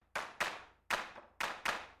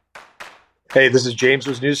Hey, this is James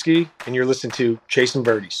Wisniewski, and you're listening to Chasing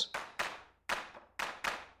Birdies.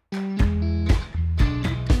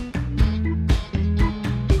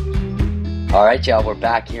 All right, y'all, we're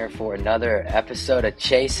back here for another episode of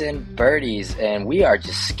Chasing Birdies, and we are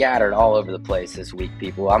just scattered all over the place this week,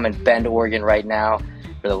 people. I'm in Bend, Oregon right now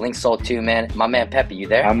for the Link Soul 2, man. My man, Pepe, you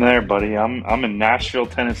there? I'm there, buddy. I'm in Nashville,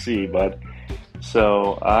 Tennessee, bud.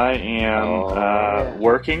 So I am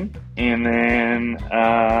working, and then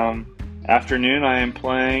afternoon I am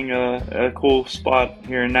playing a cool spot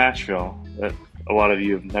here in Nashville that a lot of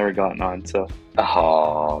you have never gotten on. So,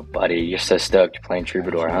 Oh, buddy, you're so stoked you're playing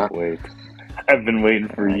Troubadour, huh? Wait, I've been waiting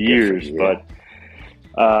for years, but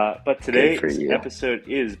today's episode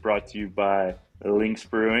is brought to you by Lynx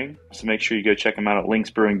Brewing. So make sure you go check them out at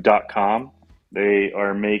lynxbrewing.com. They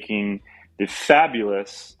are making the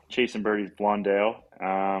fabulous Chasing Birdies Blonde Ale.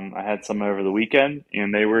 I had some over the weekend,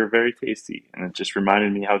 and they were very tasty, and it just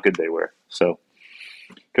reminded me how good they were. So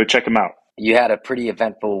go check them out. You had a pretty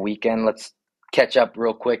eventful weekend. Let's catch up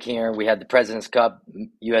real quick here. We had the President's Cup.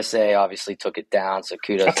 USA obviously took it down, so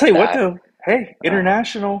kudos I'll tell you to what, that. though. Hey,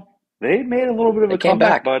 International, they made a little bit of a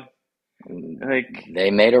comeback, bud. They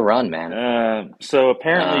made a run, man. So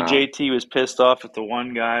apparently JT was pissed off at the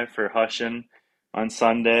one guy for hushing on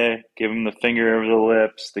Sunday, give him the finger over the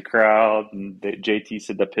lips, the crowd, and JT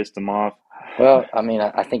said that pissed him off. Well, I mean,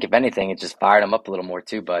 I think if anything, it just fired him up a little more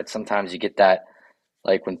too, bud. Sometimes you get that,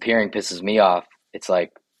 like when Peering pisses me off, it's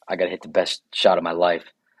like, I got to hit the best shot of my life.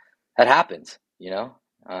 That happens, you know?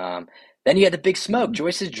 Then you had the Big Smoke.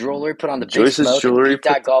 Joyce's Jewelry put on the Big Smoke at the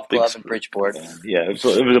Pete Golf Club in Bridgeport. Yeah, it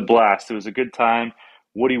was a blast. It was a good time.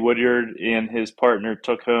 Woody Woodyard and his partner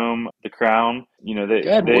took home the crown. You know,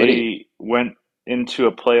 they went into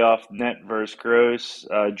a playoff net versus Gross.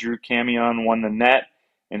 Drew Camion won the net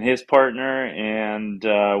and his partner, and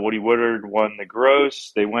Woody Woodard won the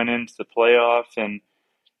Gross. They went into the playoff, and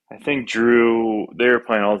I think Drew, they were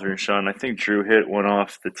playing alternate shot, and I think Drew hit one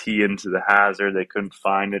off the tee into the hazard. They couldn't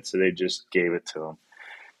find it, so they just gave it to him.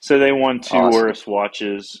 So they won two Oris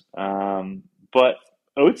watches. But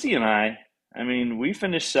Oatsy and I mean, we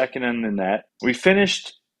finished second in the net. We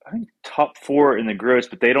finished, I think, top four in the gross,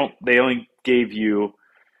 but they only gave you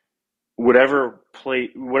whatever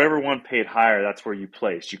one paid higher, that's where you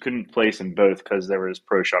placed. You couldn't place in both because there was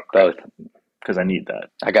pro shop credit. Both. Because I need that.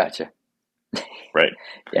 I got you. Right.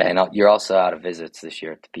 Yeah, and you're also out of visits this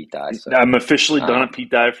year at the Pete Dye. So. I'm officially done at Pete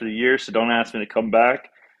Dye for the year, so don't ask me to come back.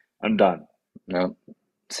 I'm done. No.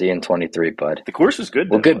 See you in 23, bud. The course was good.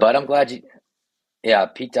 Well, good, bud. I'm glad you – yeah,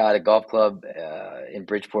 Pete Dye, the golf club in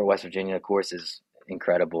Bridgeport, West Virginia, of course, is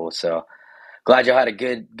incredible. So glad you had a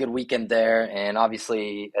good weekend there. And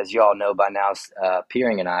obviously, as you all know by now,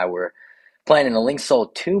 Peering and I were playing in the Link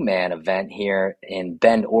Soul 2-man event here in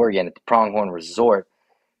Bend, Oregon at the Pronghorn Resort.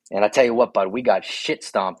 And I tell you what, bud, we got shit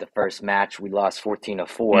stomped the first match. We lost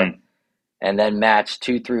 14-4. And then match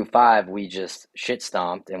 2 through 5, we just shit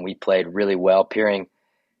stomped, and we played really well. Peering,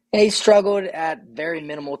 he struggled at very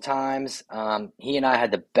minimal times. He and I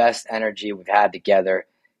had the best energy we've had together.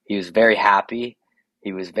 He was very happy.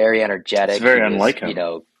 He was very energetic. It's very unlike him. You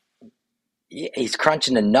know, he's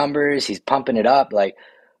crunching the numbers. He's pumping it up. Like,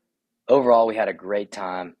 overall, we had a great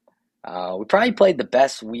time. We probably played the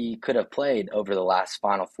best we could have played over the last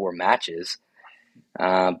Final Four matches.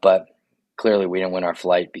 But clearly we didn't win our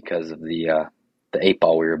flight because of the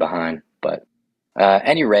 8-ball we were behind. At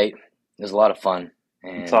any rate, it was a lot of fun.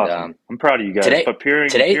 And, it's awesome. I'm proud of you guys. But Peering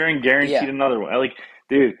guaranteed another one. Like,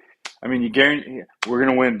 dude, I mean, you guarantee we're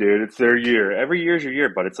going to win, dude. It's their year. Every year's your year,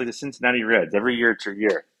 but it's like the Cincinnati Reds. Every year it's your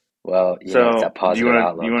year. Well, it's that positive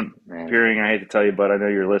outlook. Peering, I hate to tell you, but I know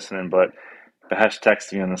you're listening, but Bash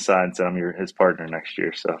texted me on the side and said I'm his partner next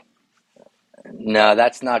year. So no,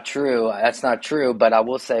 that's not true. That's not true. But I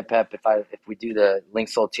will say, Pep, if we do the Link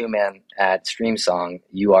Soul 2-man at Stream Song,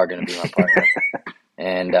 you are going to be my partner.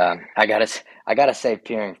 And I gotta say,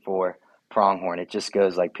 Peering for Pronghorn, it just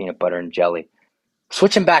goes like peanut butter and jelly.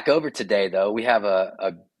 Switching back over today, though, we have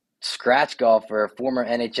a scratch golfer, former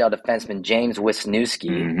NHL defenseman James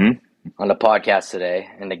Wisniewski on the podcast today,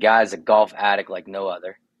 and the guy's a golf addict like no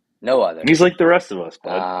other. No other. He's like the rest of us,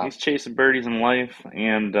 bud. He's chasing birdies in life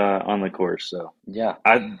and on the course. So yeah,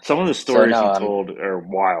 some of the stories he told are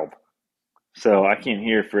wild. So I can't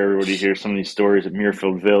hear for everybody to hear some of these stories at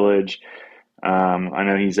Muirfield Village. I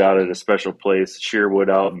know he's out at a special place, Sherwood,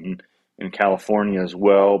 out in California as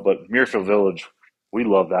well. But Muirfield Village, we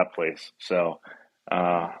love that place. So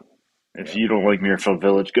if you don't like Muirfield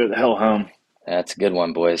Village, go the hell home. That's a good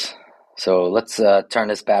one, boys. So let's turn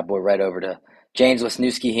this bad boy right over to James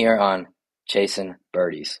Wisniewski here on Chasing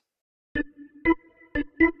Birdies.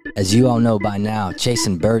 As you all know by now,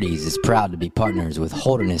 Chasing Birdies is proud to be partners with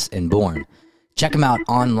Holderness and Bourne. Check them out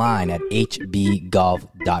online at hbgolf.com.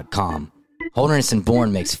 Holderness and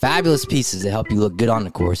Bourne makes fabulous pieces to help you look good on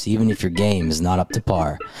the course, even if your game is not up to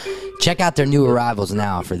par. Check out their new arrivals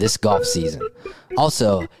now for this golf season.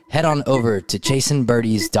 Also, head on over to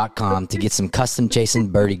chasingbirdies.com to get some custom Chasing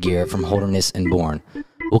Birdie gear from Holderness and Bourne.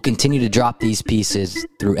 We'll continue to drop these pieces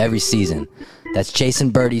through every season. That's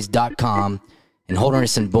chasingbirdies.com and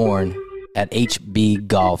Holderness and Bourne at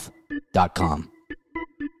hbgolf.com.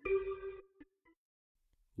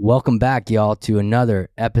 Welcome back, y'all, to another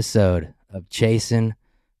episode of Chasing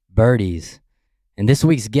Birdies. And this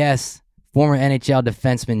week's guest, former NHL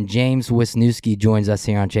defenseman James Wisniewski, joins us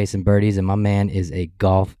here on Chasing Birdies, and my man is a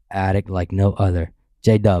golf addict like no other.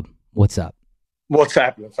 J-Dub, what's up? What's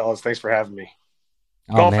happening, fellas? Thanks for having me.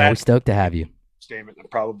 Oh, golf man, we're stoked to have you. Statement,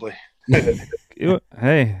 probably.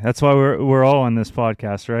 Hey, that's why we're all on this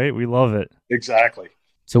podcast, right? We love it. Exactly.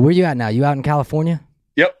 So where you at now? You out in California?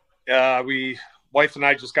 Yep. Wife and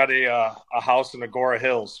I just got a house in Agora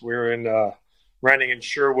Hills. We were in renting in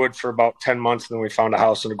Sherwood for about 10 months, and then we found a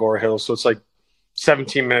house in Agora Hills. So it's like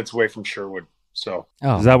 17 minutes away from Sherwood. So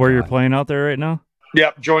is that where you're playing out there right now?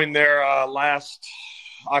 Yep. Joined there last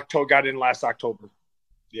October. Got in last October.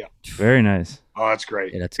 Yeah. Very nice. Oh, that's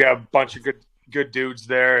great. Yeah, got a bunch of good dudes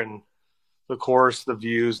there, and the course, the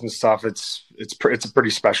views and stuff. It's a pretty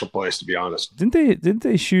special place, to be honest. Didn't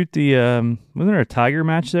they shoot the wasn't there a Tiger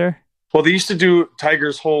match there? Well, they used to do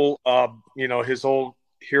Tiger's whole his whole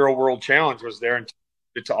Hero World Challenge was there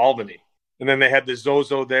to Albany. And then they had the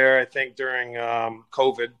Zozo there, I think, during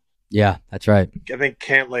COVID. Yeah, that's right. I think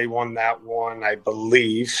Cantlay won that one, I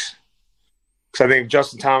believe. Because I think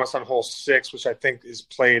Justin Thomas on hole 6, which I think is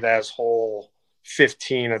played as hole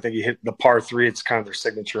 15. I think he hit the par 3. It's kind of their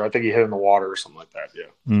signature. I think he hit in the water or something like that, yeah.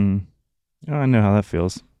 Oh, I know how that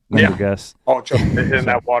feels. I guess. Oh, Justin hit in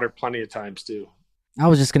that water plenty of times, too. I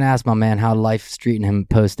was just going to ask my man how life's treating him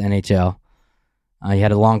post-NHL. He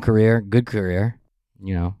had a long career, good career,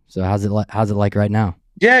 so how's it like right now?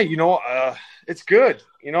 Yeah, it's good.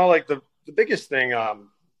 Like the biggest thing, I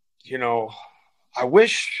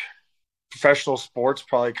wish professional sports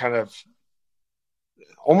probably kind of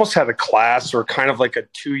almost had a class or kind of like a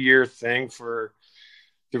 2-year thing for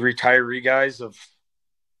the retiree guys of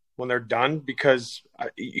when they're done, because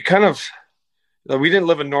you kind of, we didn't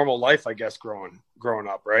live a normal life, I guess, growing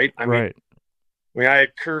up, right? I mean, I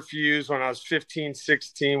had curfews when I was 15,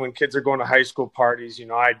 16, when kids are going to high school parties.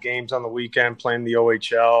 I had games on the weekend playing the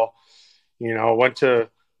OHL. Went to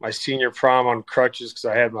my senior prom on crutches because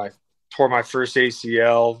I tore my first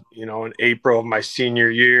ACL, in April of my senior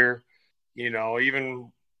year.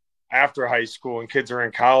 Even after high school and kids are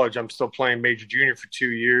in college, I'm still playing major junior for 2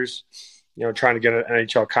 years, trying to get an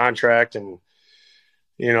NHL contract and,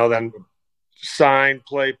 then sign,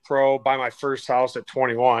 play pro, buy my first house at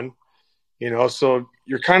 21. So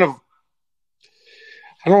you're kind of,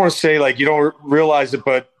 I don't want to say like you don't realize it,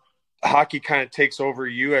 but hockey kind of takes over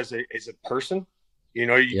you as a person.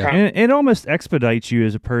 And it almost expedites you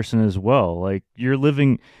as a person as well. Like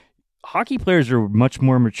hockey players are much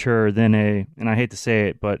more mature than and I hate to say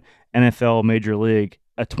it, but NFL, Major League,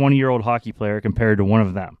 a 20-year-old hockey player compared to one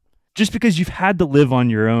of them. Just because you've had to live on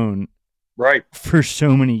your own. Right. For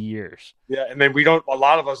so many years. Yeah. And then a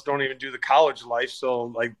lot of us don't even do the college life. So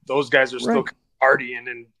like those guys are still partying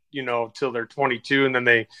and, till they're 22. And then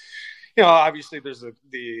they, obviously there's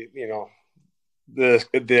the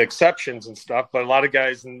exceptions and stuff, but a lot of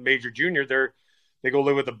guys in major junior, they go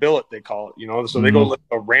live with a billet, they call it, so they go live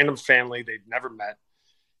with a random family they've never met,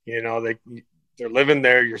 they're living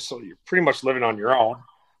there. You're pretty much living on your own.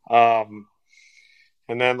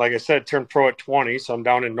 And then, like I said, turned pro at 20. So I'm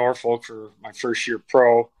down in Norfolk for my first year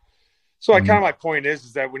pro. So my point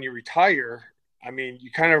is that when you retire, I mean,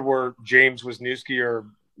 you kind of were James Wisniewski or,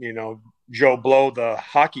 Joe Blow, the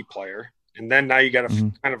hockey player. And then now you got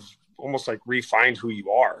to kind of almost like refine who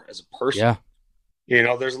you are as a person.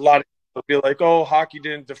 Yeah. There's a lot of people be like, oh, hockey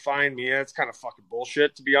didn't define me. That's kind of fucking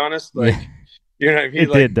bullshit, to be honest. Like, you know what I mean?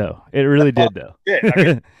 It did, though. It really did, though. Yeah. I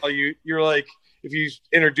mean, you're like, if you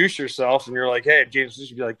introduce yourself and you're like, hey, James,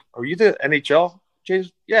 you'd be like, are you the NHL,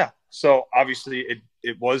 James? Yeah. So obviously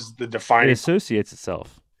it was the defining. It associates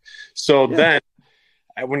itself. So then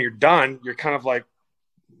when you're done, you're kind of like,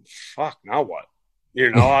 fuck, now what?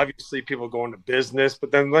 Obviously people go into business, but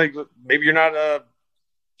then like maybe you're not a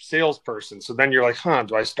salesperson. So then you're like,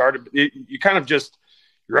 do I start? You kind of just,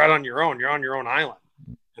 you're out on your own. You're on your own island.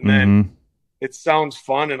 And then it sounds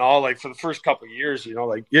fun and all, like for the first couple of years,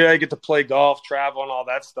 I get to play golf, travel and all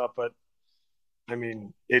that stuff. But I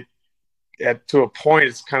mean, to a point,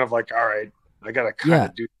 it's kind of like, all right, I got to kind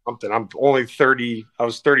of do something. I'm only 30. I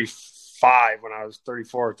was 35 when I was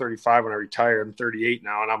 34 or 35 when I retired. I'm 38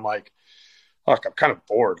 now. And I'm like, look, I'm kind of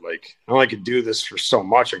bored. Like, I only could do this for so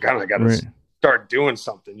much. I kind of got to start doing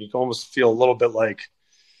something. You can almost feel a little bit like,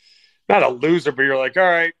 not a loser, but you're like, all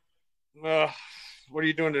right, what are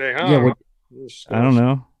you doing today? Huh? I don't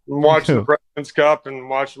know. I'm watching the President's Cup and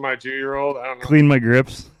watching my 2-year-old. I don't know. Clean my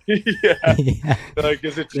grips. yeah. Like,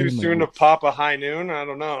 is it too soon to pop a high noon? I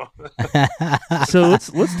don't know. So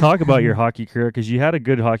let's talk about your hockey career, because you had a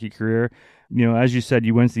good hockey career. You know, as you said,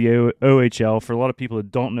 you went to the OHL. For a lot of people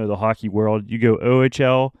that don't know the hockey world, you go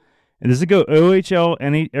OHL. And does it go OHL,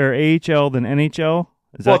 or AHL, then NHL?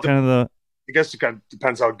 Is that kind of the... I guess it kind of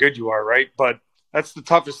depends how good you are, right? But that's the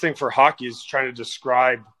toughest thing for hockey, is trying to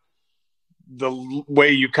describe the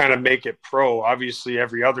way you kind of make it pro. Obviously,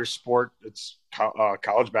 every other sport, it's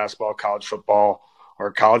college basketball, college football,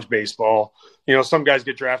 or college baseball. You know, some guys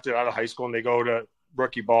get drafted out of high school and they go to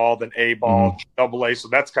rookie ball, then A ball, double A. So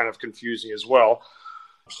that's kind of confusing as well.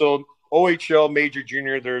 So OHL, major,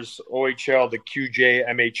 junior, there's OHL, the QJ,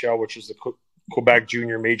 MHL, which is the Quebec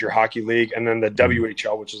Junior Major Hockey League, and then the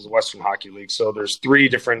WHL, which is the Western Hockey League. So there's 3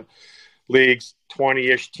 different leagues,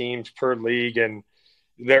 20-ish teams per league, and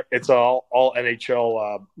it's all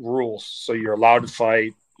NHL rules. So you're allowed to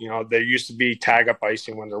fight. You know, there used to be tag-up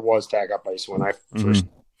icing when there was tag-up icing when I first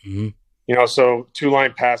you know, so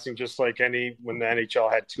 2-line passing, just like when the NHL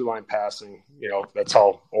had 2-line passing, you know, that's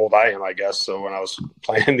how old I am, I guess. So when I was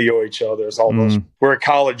playing the OHL, there's all those, where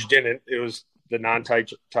college didn't, it was the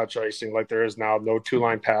non-touch icing like there is now, no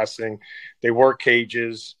 2-line passing. They were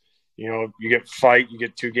cages, you know, you get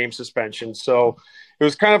 2-game suspension. So it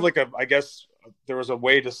was kind of like I guess there was a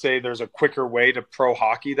way to say there's a quicker way to pro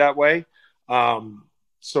hockey that way.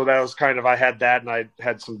 So that was kind of, I had that, and I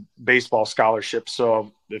had some baseball scholarships.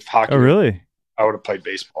 So if hockey, really, I would have played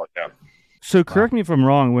baseball. Yeah. So correct me if I'm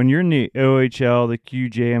wrong. When you're in the OHL, the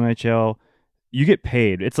QJ, MHL, you get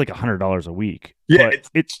paid. It's like $100 a week. Yeah,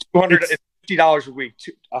 it's $200. It's $50 a week,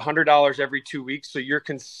 $100 every 2 weeks. So you're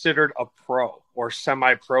considered a pro or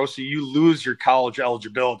semi-pro. So you lose your college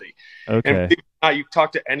eligibility. Okay. And you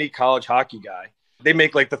talk to any college hockey guy, they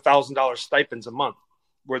make like the $1,000 stipends a month,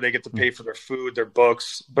 where they get to pay for their food, their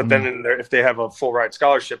books. But then if they have a full ride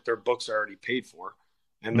scholarship, their books are already paid for.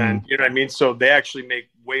 And then, you know what I mean? So they actually make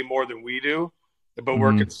way more than we do, but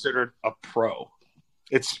we're considered a pro.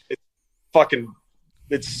 It's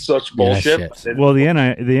such bullshit. Well, the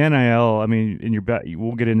NIL, I mean,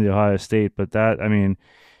 we'll get into Ohio State, but that, I mean,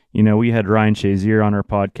 you know, we had Ryan Shazier on our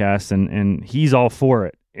podcast, and he's all for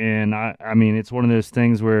it. And I mean, it's one of those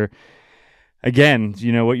things where, again,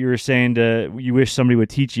 you know, what you were saying, you wish somebody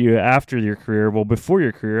would teach you after your career. Well, before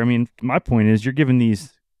your career, I mean, my point is, you're giving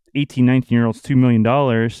these 18, 19-year-olds $2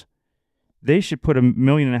 million. They should put $1.5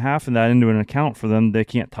 million in that into an account for them they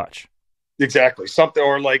can't touch. Exactly. Something,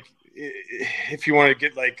 or like, if you want to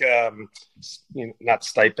get like, you know, not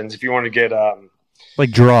stipends, if you want to get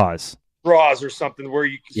like draws or something, where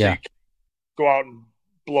you can go out and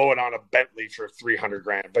blow it on a Bentley for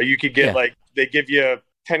 $300,000, but you could get like, they give you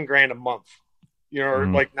 $10,000 a month, you know, or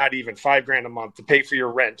like not even $5,000 a month to pay for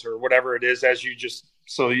your rent or whatever it is,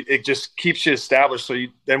 so it just keeps you established. So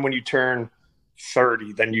then when you turn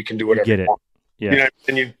 30, then you can do whatever you want. Yeah. You know,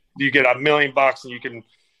 and you get $1 million and you can,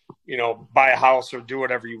 you know, buy a house or do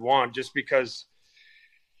whatever you want, just because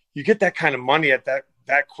you get that kind of money at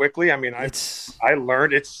that quickly. I mean, I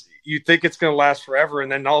learned you think it's going to last forever.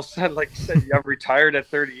 And then all of a sudden, like you said, you have retired at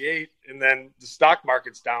 38, and then the stock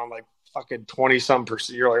market's down like fucking 20-some%.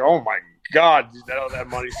 You're like, oh my God, that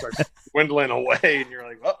money starts dwindling away. And you're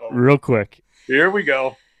like, uh-oh. Real quick. Here we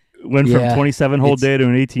go. Went from 27-hole day to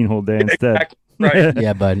an 18-hole day instead. Exactly. Right.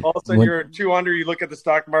 Yeah, bud. All of a sudden you're at 200, you look at the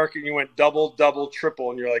stock market and you went double, triple,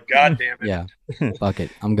 and you're like, God damn it. Yeah. Fuck it.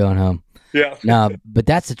 I'm going home. Yeah. No, but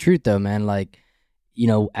that's the truth though, man. Like, you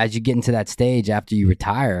know, as you get into that stage after you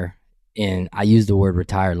retire, and I use the word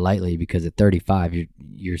retire lightly because at 35,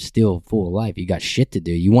 you're still full of life. You got shit to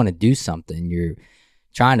do. You want to do something. You're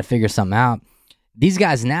trying to figure something out. These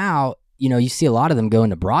guys now, you know, you see a lot of them go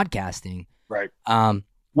into broadcasting. Right.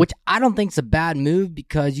 Which I don't think is a bad move,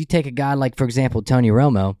 because you take a guy like, for example, Tony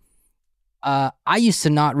Romo. I used to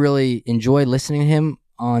not really enjoy listening to him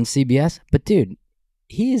on CBS, but dude,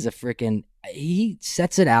 he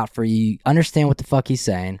sets it out for you, understand what the fuck he's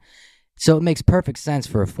saying. So it makes perfect sense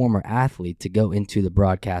for a former athlete to go into the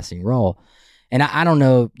broadcasting role. And I don't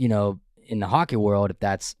know, you know, in the hockey world, if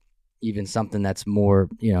that's even something that's more,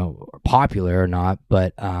 you know, popular or not,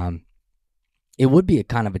 but it would be a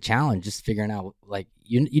kind of a challenge just figuring out, like,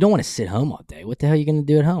 you don't want to sit home all day. What the hell are you going to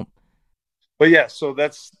do at home? But yeah, so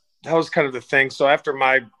that was kind of the thing. So after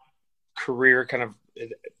my career kind of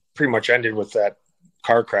pretty much ended with that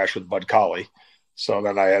car crash with Bud Colley. So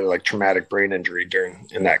then I had like traumatic brain injury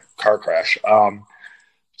in that car crash.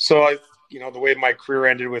 So the way my career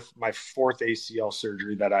ended with my 4th ACL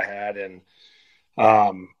surgery that I had, and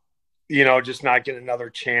just not getting another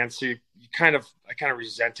chance. I kind of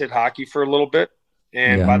resented hockey for a little bit.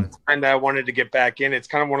 And by the time that I wanted to get back in, it's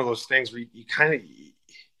kind of one of those things where you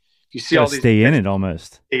see all these stay in it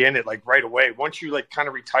almost. Stay in it like right away. Once you like kind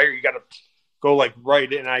of retire, you got to go like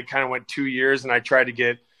right in. I kind of went 2 years, and I tried to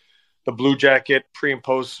get the Blue Jacket pre and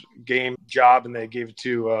post game job, and they gave it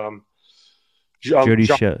to Jean-Luc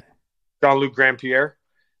Grandpierre.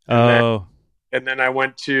 And then I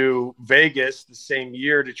went to Vegas the same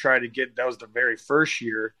year to try to get, that was the very first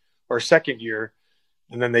year or second year.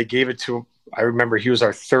 And then they gave it to, I remember he was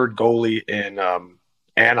our 3rd goalie in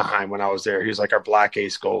Anaheim when I was there. He was like our black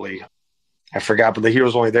ace goalie. I forgot, but he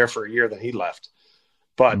was only there for a year, then he left.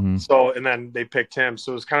 But and then they picked him.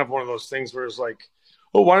 So it was kind of one of those things where it was like,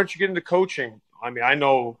 oh, why don't you get into coaching? I mean, I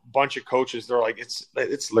know a bunch of coaches, they're like, it's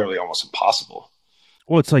literally almost impossible.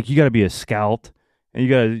 Well, it's like you got to be a scout, and you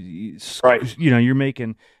got to, right. You're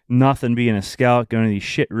making nothing being a scout, going to these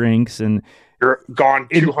shit rinks, and you're gone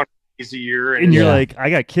 200 days a year, and you're like, I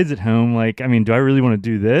got kids at home. Like, I mean, do I really want to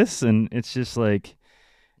do this? And it's just like,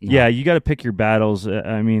 you got to pick your battles.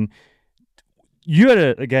 I mean, you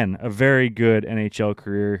had a very good NHL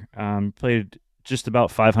career. Played just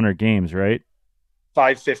about 500 games, right?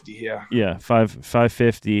 550, yeah. Yeah,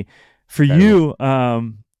 550. For you,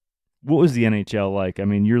 what was the NHL like? I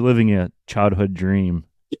mean, you're living a childhood dream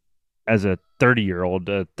as a 30-year-old,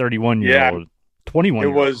 a 31-year-old, 21-year-old.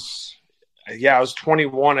 It was, I was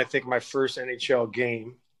 21, I think, my first NHL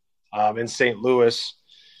game in St. Louis.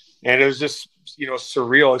 And it was just,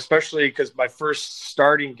 surreal, especially because my first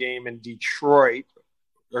starting game in Detroit,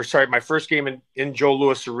 my first game in Joe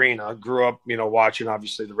Louis Arena, grew up, watching,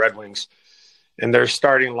 obviously, the Red Wings. And their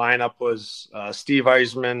starting lineup was Steve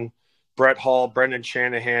Yzerman, Brett Hull, Brendan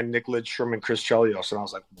Shanahan, Nick Lidstrom, and Chris Chelios. And I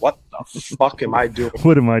was like, what the fuck am I doing?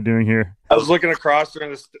 What am I doing here? I was looking across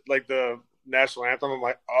during the national anthem. I'm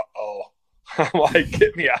like, uh-oh. I'm like,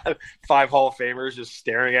 get me out. 5 Hall of Famers just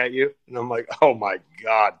staring at you. And I'm like, oh, my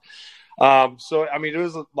God. So, I mean, it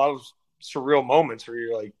was a lot of surreal moments where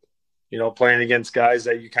you're like, playing against guys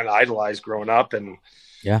that you kind of idolized growing up, and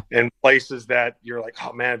places that you're like,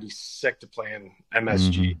 oh, man, I'd be sick to play in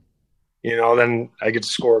MSG. Then I get to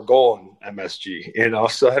score a goal in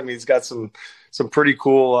MSG, so I mean, it's got some pretty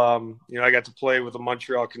cool, I got to play with the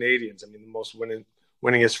Montreal Canadiens. I mean, the most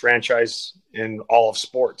winningest franchise in all of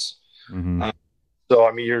sports. So,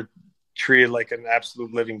 I mean, you're treated like an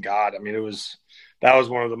absolute living god. I mean, that was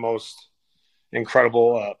one of the most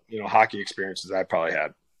incredible, hockey experiences I probably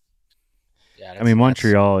had. Yeah, I mean,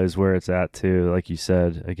 Montreal is where it's at too. Like you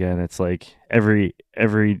said, again, it's like every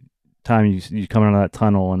time you come out of that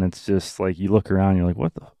tunnel, and it's just like you look around, you're like,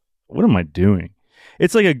 what am I doing?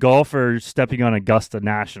 It's like a golfer stepping on Augusta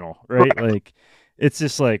National, right? Like, it's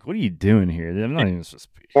just like, what are you doing here? I'm not even supposed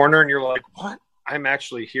to be corner, and you're like, what? I'm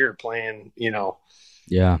actually here playing.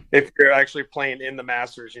 Yeah. If you're actually playing in the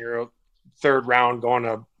Masters, and you're 3rd round going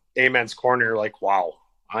to Amen's corner, you're like, wow,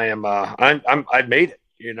 I made it.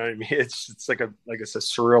 You know what I mean? It's like it's a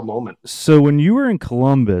surreal moment. So when you were in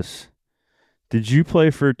Columbus, did you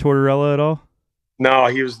play for Tortorella at all? No,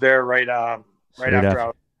 he was there right after.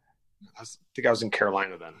 I think I was in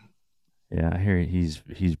Carolina then. Yeah, I hear he's.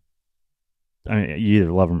 I mean, you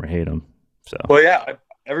either love him or hate him. So. Well, yeah,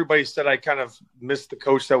 everybody said I kind of missed the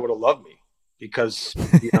coach that would have loved me, because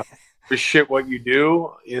the shit what you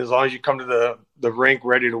do, as long as you come to the rink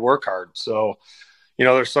ready to work hard. So,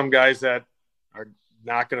 there's some guys that are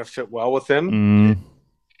not going to fit well with him.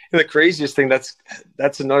 And the craziest thing,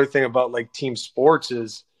 that's another thing about like team sports,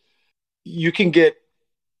 is you can get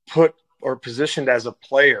put or positioned as a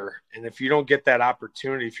player, and if you don't get that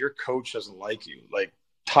opportunity, if your coach doesn't like you, like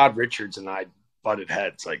Todd Richards and I butted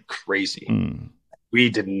heads like crazy. We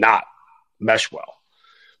did not mesh well.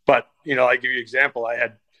 But I give you an example. I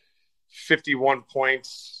had 51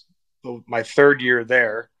 points my 3rd year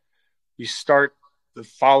there. We start the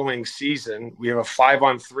following season, we have a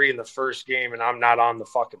 5-on-3 in the first game, and I'm not on the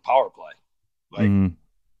fucking power play. Like,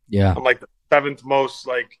 I'm like the 7th most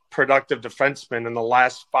like productive defenseman in the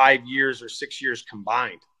last 5 years or 6 years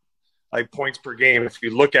combined, like points per game. If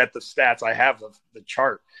you look at the stats, I have the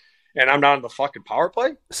chart, and I'm not on the fucking power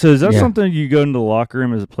play. So is that something you go into the locker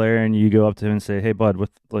room as a player and you go up to him and say, "Hey, bud,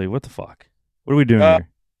 what the fuck? What are we doing here?"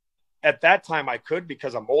 At that time, I could,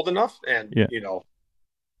 because I'm old enough, and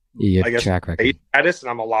I guess track record status, and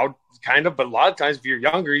I'm allowed kind of, but a lot of times if you're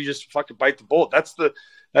younger, you just fucking bite the bullet. That's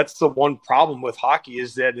that's the one problem with hockey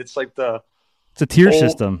is that it's like it's a tier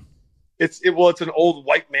system. It's an old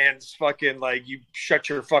white man's fucking like you shut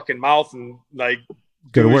your fucking mouth and like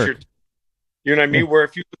go to work. You know what I mean? Where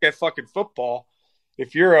if you look at fucking football,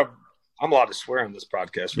 I'm allowed to swear on this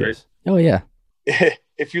podcast, right? Yes. Oh yeah.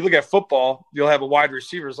 If you look at football, you'll have a wide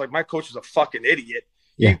receiver. It's like my coach is a fucking idiot.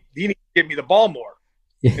 Yeah. He needs to give me the ball more.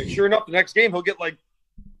 Yeah. And sure enough, the next game he'll get like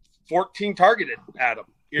 14 targeted at him.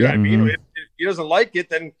 You know what I mean? If he doesn't like it,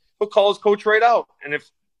 then he'll call his coach right out. And if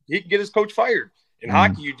he can get his coach fired. In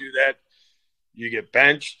hockey, you do that, you get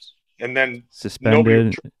benched, and then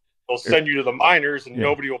suspended. They'll send you to the minors, and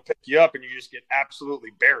nobody will pick you up, and you just get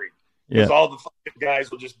absolutely buried. Because all the fucking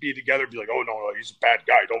guys will just be together and be like, "Oh no, he's a bad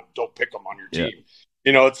guy. Don't pick him on your team."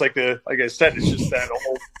 You know, it's like I said, it's just that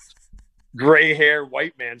old gray hair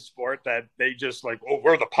white man sport that they just like, "Oh,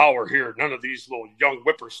 we're the power here. None of these little young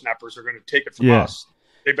whippersnappers are going to take it from us.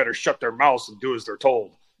 They better shut their mouths and do as they're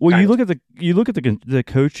told." Well, you look at the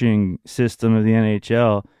coaching system of the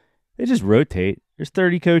NHL. They just rotate. There's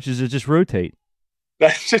 30 coaches that just rotate.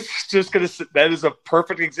 That's just gonna. That is a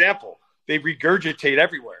perfect example. They regurgitate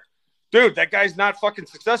everywhere. Dude, that guy's not fucking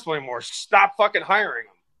successful anymore. Stop fucking hiring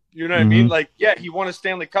him. You know what I mean? Like, yeah, he won a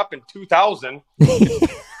Stanley Cup in 2000.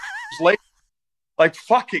 Like,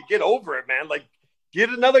 fuck it, get over it, man. Like, get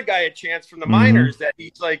another guy a chance from the minors that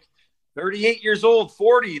he's like 38 years old,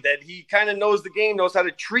 40, that he kind of knows the game, knows how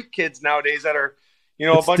to treat kids nowadays that are,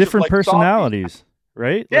 it's a bunch different of like personalities,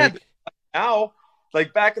 right? Yeah. Like, now,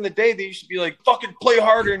 like back in the day, they used to be like, fucking play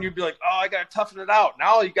harder. And you'd be like, oh, I got to toughen it out.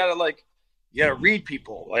 Now you got to read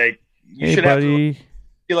people. Like, you should have to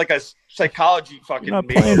be like a psychology fucking. You're not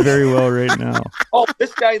playing very well right now. Oh,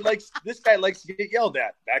 this guy likes to get yelled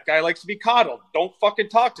at. That guy likes to be coddled. Don't fucking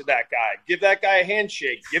talk to that guy. Give that guy a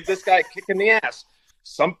handshake. Give this guy a kick in the ass.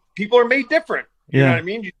 Some people are made different. You know what I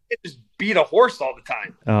mean? You can't just beat a horse all the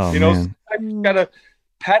time. Oh, you know, sometimes you gotta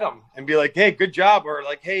pet them and be like, hey, good job, or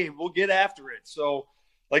like, hey, we'll get after it. So,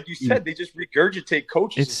 like you said, they just regurgitate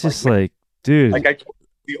coaches. It's just like, dude, like I told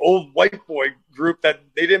the old white boy group that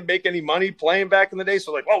they didn't make any money playing back in the day.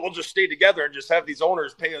 So like, well, we'll just stay together and just have these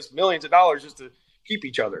owners pay us millions of dollars just to keep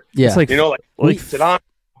each other. Yeah. It's like, you know, like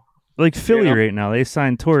Philly right now, they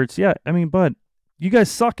signed Torts. Yeah. I mean, but you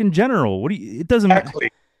guys suck in general. It doesn't matter.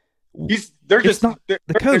 They're just not the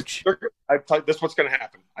coach. I tell you, this is what's going to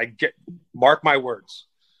happen. Mark my words.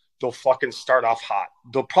 They'll fucking start off hot.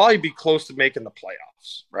 They'll probably be close to making the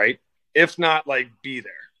playoffs, right? If not, like, be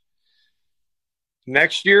there.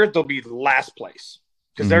 Next year, they'll be last place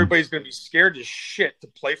because everybody's going to be scared as shit to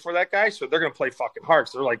play for that guy. So they're going to play fucking hard.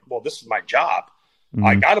 So they're like, well, this is my job.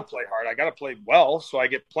 I got to play hard. I got to play well so I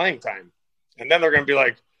get playing time. And then they're going to be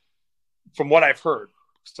like, from what I've heard,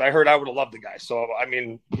 because I heard I would have loved the guy. So, I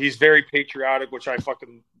mean, he's very patriotic, which I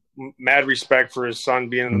fucking mad respect for his son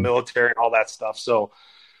being in the military and all that stuff. So,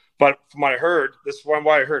 but from what I heard, this is what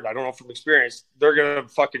I heard. I don't know from experience. They're going to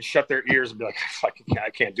fucking shut their ears and be like,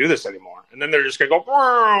 I can't do this anymore. And then they're just going to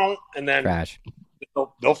go, and then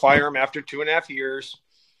they'll fire him after 2.5 years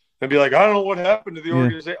and be like, I don't know what happened to the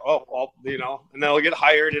organization. Oh, well, you know, and they'll get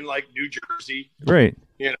hired in like New Jersey. Right.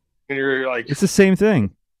 You know, and you're like, it's the same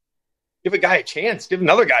thing. Give a guy a chance. Give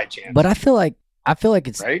another guy a chance. But I feel like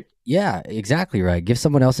it's right. Yeah, exactly right. Give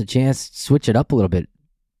someone else a chance. Switch it up a little bit.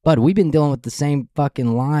 But we've been dealing with the same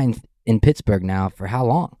fucking line in Pittsburgh now for how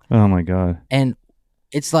long? Oh my god! And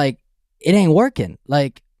it's like it ain't working.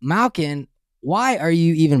 Like Malkin, why are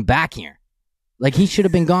you even back here? Like he should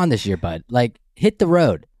have been gone this year, bud. Like hit the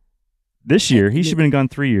road. This year, he should have been gone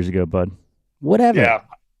 3 years ago, bud. Whatever. Yeah,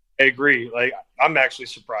 I agree. Like I'm actually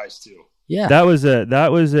surprised too. Yeah, that was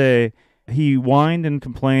a. He whined and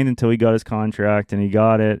complained until he got his contract, and he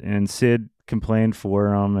got it. And Sid complained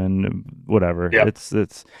for him, and whatever. Yep.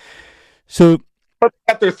 It's so. But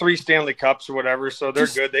they got their 3 Stanley Cups or whatever, so they're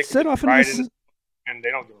good. They set off and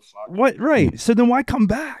they don't give a fuck. What? Right. So then why come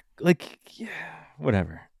back? Like, yeah,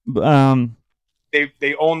 whatever.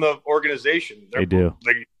 They own the organization. They do.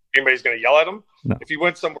 Like, anybody's going to yell at them? No. If he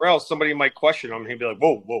went somewhere else, somebody might question him. He'd be like,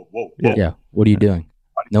 whoa. Yeah. What are you doing?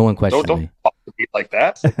 No one questioned me. Don't talk to me like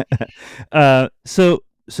that. So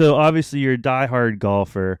obviously you're a diehard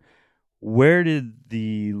golfer. Where did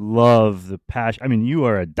the love, the passion? I mean, you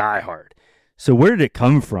are a diehard. So where did it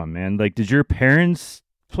come from, man? Like, did your parents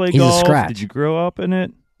play golf? He's a scratch. Did you grow up in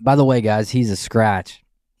it? By the way, guys, he's a scratch.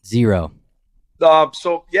 0.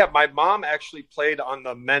 So, yeah, my mom actually played on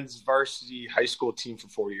the men's varsity high school team for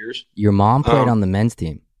 4 years. Your mom played on the men's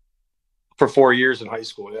team? For 4 years in high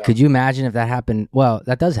school, yeah. Could you imagine if that happened? Well,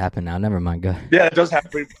 that does happen now. Never mind. Go. Yeah, it does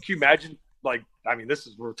happen. Can you imagine, like, I mean,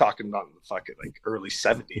 we're talking about the fucking, like, early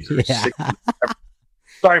 70s or 60s.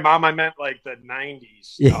 Sorry, Mom, I meant like the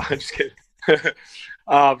 90s. Yeah. No, I'm just kidding.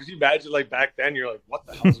 Can you imagine like back then? You're like, what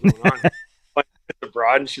the hell's going on? Like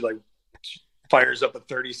abroad, and she fires up a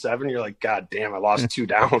 37. You're like, God damn, I lost 2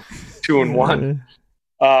 down, 2-1.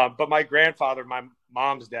 But my grandfather, my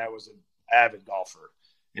mom's dad, was an avid golfer,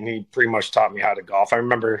 and he pretty much taught me how to golf. I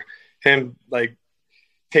remember him like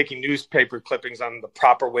taking newspaper clippings on the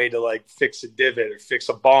proper way to like fix a divot or fix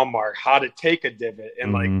a ball mark, how to take a divot,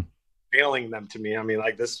 and like mailing them to me. I mean,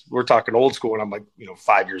 like this, we're talking old school, and I'm like,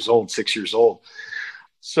 5 years old, 6 years old.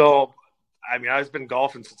 So, I mean, I've been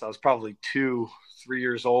golfing since I was probably 2, 3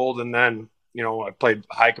 years old, and then I played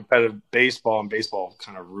high competitive baseball, and baseball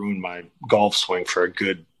kind of ruined my golf swing for a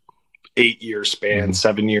good 8-year span,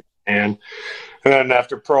 7-year span. And then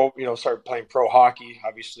after started playing pro hockey,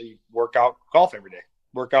 obviously golf every day.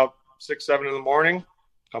 Work out 6, 7 in the morning,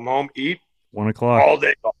 come home, eat. 1 o'clock. All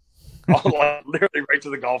day golf. Literally right to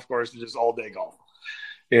the golf course and just all day golf.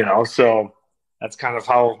 So that's kind of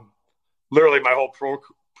how literally my whole pro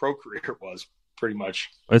career was. Pretty much.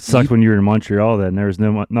 It sucked when you were in Montreal. Then there was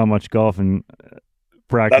not much golf and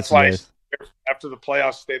practice. That's why after the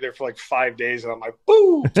playoffs, stayed there for like 5 days, and I'm like,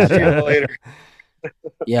 "Boo, see you later."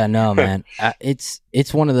 Yeah, no, man. It's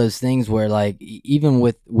one of those things where, like, even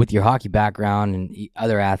with your hockey background and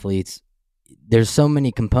other athletes, there's so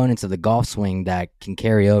many components of the golf swing that can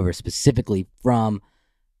carry over specifically from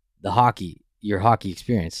your hockey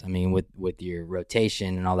experience. I mean, with your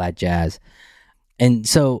rotation and all that jazz, and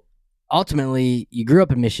so. Ultimately, you grew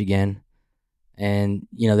up in Michigan, and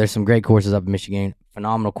there's some great courses up in Michigan,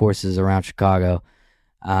 phenomenal courses around Chicago.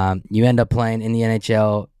 You end up playing in the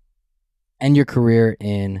NHL, and your career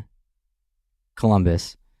in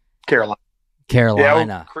Columbus, Carolina,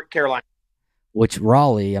 Carolina, which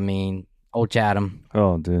Raleigh. I mean, Old Chatham.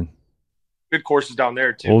 Oh, dude, good courses down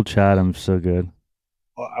there too. Old Chatham's so good.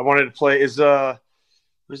 I wanted to play. It's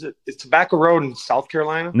Tobacco Road in South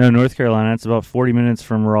Carolina? No, North Carolina. It's about 40 minutes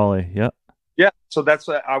from Raleigh. Yep. Yeah, so that's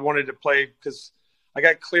what I wanted to play because I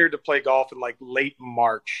got cleared to play golf in like late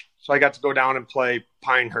March. So I got to go down and play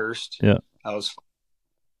Pinehurst. Yeah. That was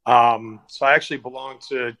fun. So I actually belonged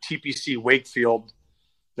to TPC Wakefield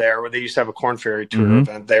there, where they used to have a Corn Ferry Tour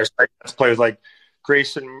event there. So I got to play with like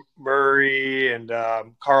Grayson Murray and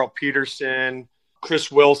Carl Peterson.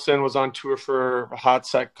 Chris Wilson was on tour for a hot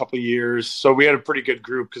couple of years. So we had a pretty good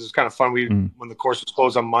group because it's kind of fun. When the course was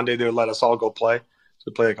closed on Monday, they would let us all go play. So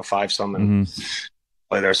we played like a 5-some and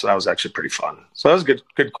play there. So that was actually pretty fun. So that was a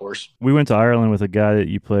good course. We went to Ireland with a guy that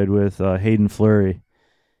you played with, Hayden Fleury.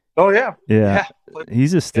 Oh, yeah. Yeah.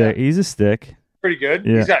 He's a stick. Yeah. He's a stick. Pretty good.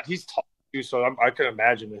 Yeah. He's tall too, so I can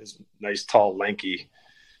imagine his nice, tall, lanky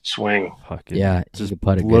swing. Fucking yeah, just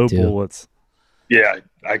put it low good too. bullets. Yeah,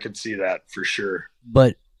 I could see that for sure.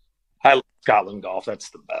 But I love Scotland golf. That's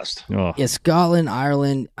the best. Oh. Yeah, Scotland,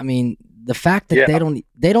 Ireland. I mean, the fact that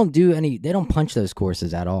they don't punch those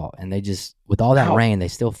courses at all, and they just with all that rain, they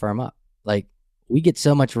still firm up. Like we get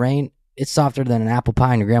so much rain, it's softer than an apple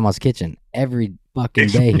pie in your grandma's kitchen every fucking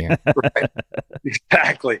day here. Right.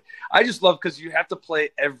 Exactly. I just love because you have to play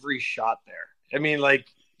every shot there. I mean, like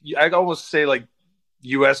I'd almost say like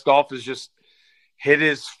U.S. golf is just hit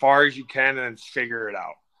as far as you can and then figure it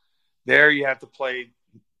out. There you have to play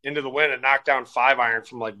into the wind and knock down 5-iron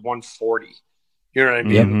from like 140. You know what I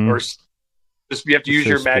mean? Mm-hmm. Or just you have to use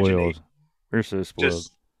your imagination. We're so spoiled.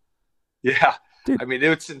 Yeah. Dude, I mean,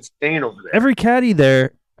 it's insane over there. Every caddy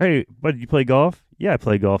there, hey, buddy, you play golf? Yeah, I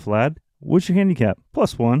play golf, lad. What's your handicap?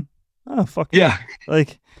 +1. Oh, fuck yeah.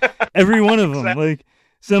 Like, every one of them. Exactly. Like,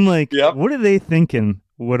 so I'm like, what are they thinking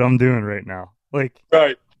what I'm doing right now? Like,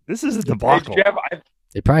 right. This is a debacle. Hey, Jeff,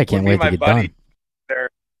 they probably can't wait to get done. There,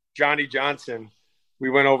 Johnny Johnson, we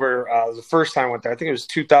went over the first time I went there. I think it was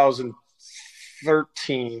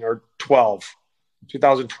 2013 or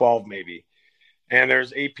 2012 maybe. And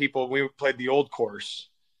there's 8 people. We played the old course.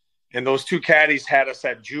 And those 2 caddies had us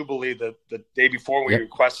at Jubilee the day before. We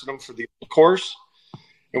requested them for the old course.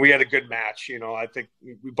 And we had a good match. You know, I think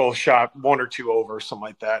we both shot 1 or 2 over, something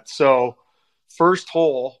like that. So first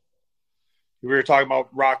hole, we were talking about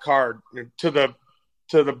rock hard to the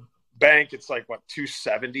bank. It's like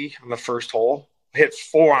 270 on the first hole. Hit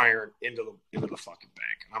 4-iron into the fucking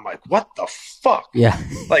bank, and I'm like, what the fuck? Yeah,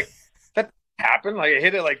 like that happened. Like I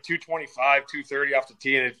hit it like 225, 230 off the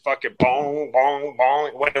tee, and it fucking bong, bong,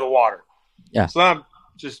 bong, went to the water. Yeah. So I'm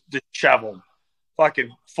just disheveled,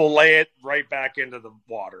 fucking fillet it right back into the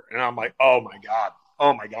water, and I'm like, oh my god.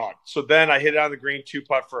 So then I hit it on the green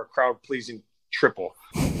 2-putt for a crowd pleasing triple.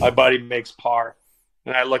 My buddy makes par,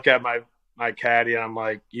 and I look at my caddy and I'm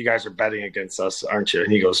like, you guys are betting against us, aren't you?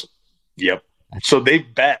 And he goes, yep. So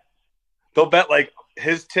they'll bet like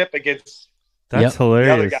his tip against That's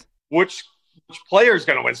hilarious. Guy, which player is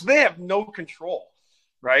going to win? So they have no control,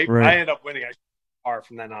 right? I end up winning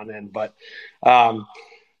from then on in, but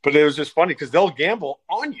it was just funny because they'll gamble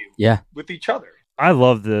on you, with each other. I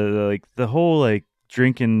love the whole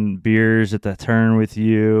drinking beers at the turn with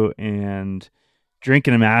you and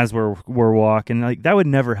drinking them as we're walking. That would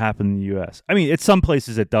never happen in the U.S. I mean, at some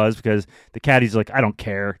places it does because the caddies are like, I don't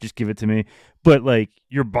care, just give it to me. But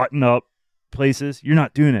you're button up places, you're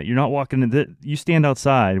not doing it. You're not walking in. You stand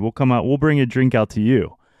outside. We'll come out. We'll bring a drink out to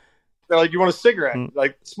you. They're like, you want a cigarette?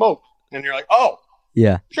 Smoke, and you're like, oh.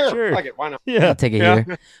 Yeah. Sure. Fuck it. Why not? Yeah. I'll take it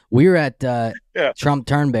here. We were at Trump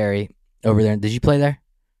Turnberry over there. Did you play there?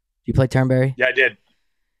 Did you play Turnberry? Yeah, I did.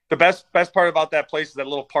 The best part about that place is that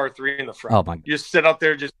little par 3 in the front. Oh, my God. You just sit up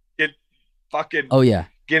there, just get fucking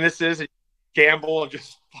Guinnesses and gamble and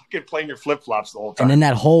just fucking playing your flip-flops the whole time. And then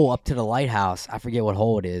that hole up to the lighthouse, I forget what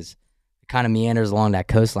hole it is. It kind of meanders along that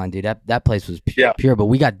coastline, dude. That place was pure, but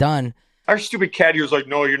we got done. Our stupid caddy was like,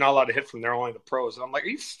 no, you're not allowed to hit from there, only the pros. And I'm like, are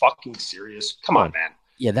you fucking serious? Come on, man.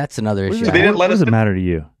 Yeah, that's another issue. So they didn't what does it matter to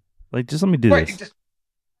you? Just let me do this.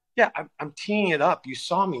 I'm teeing it up. You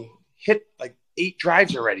saw me hit 8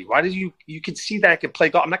 drives already. Why did you can see that I can play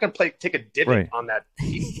golf. I'm not going to take a divot on that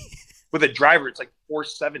with a driver. It's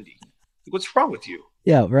 470. What's wrong with you?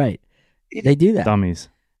 Yeah, right. They do that. Dummies.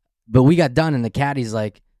 But we got done and the caddy's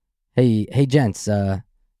like, hey, gents,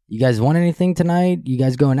 you guys want anything tonight? You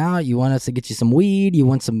guys going out? You want us to get you some weed? You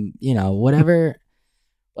want some, whatever?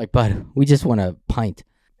 Bud, we just want a pint.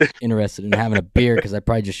 Interested in having a beer because I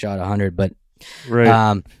probably just shot 100. But,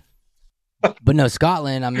 but no,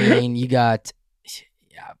 Scotland. I mean, you got,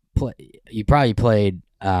 you probably played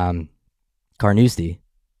Carnoustie.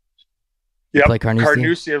 Yeah, play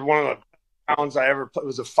Carnoustie is one of the rounds I ever played. It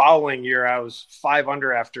was the following year. I was 5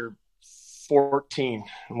 under after 14.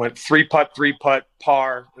 I went 3-putt,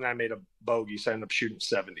 par, and I made a bogey, so I ended up shooting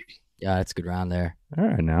 70. Yeah, that's a good round there. All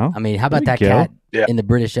right, now. I mean, how about that cat in the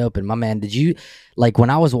British Open? My man, did you, when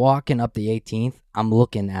I was walking up the 18th, I'm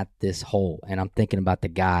looking at this hole, and I'm thinking about the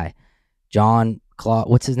guy, John Claude,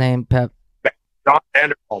 what's his name, Pep? John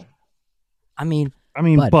Vanderbilt. I mean,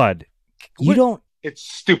 Bud. You don't. It's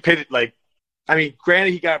stupid.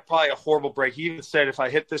 Granted, he got probably a horrible break. He even said, if I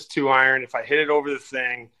hit this 2-iron, if I hit it over the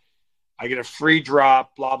thing, I get a free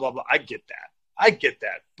drop, blah, blah, blah. I get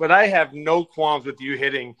that. But I have no qualms with you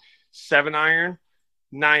hitting 7-iron,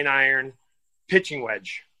 9-iron, pitching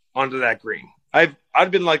wedge onto that green. I'd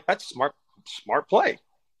been like, that's smart play.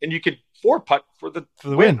 And you could 4-putt for the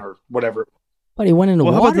win or whatever. But he went into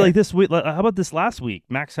water. How about this week? How about this last week?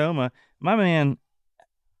 Max Homa, my man,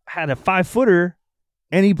 had a 5-footer,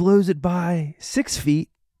 and he blows it by 6 feet,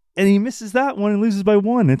 and he misses that one and loses by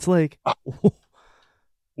 1. It's like,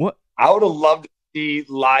 what? I would have loved to see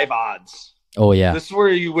live odds. Oh, yeah. This is where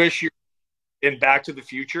you wish you're in Back to the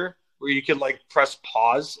Future, where you could press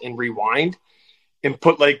pause and rewind and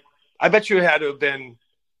put I bet you it had to have been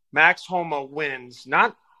Max Homa wins,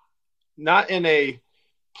 not in a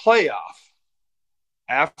playoff.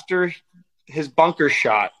 After his bunker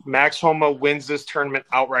shot, Max Homa wins this tournament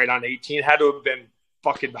outright on 18. It had to have been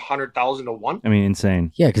fucking 100,000 to 1. I mean,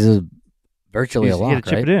 insane. Yeah, because it was virtually a lock, You got to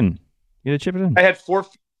chip it in. You got to chip it in. I had 4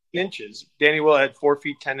 feet 10 inches. Danny Will had 4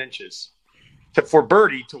 feet 10 inches for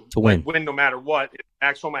birdie to win no matter what.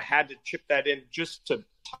 Max Homa had to chip that in just to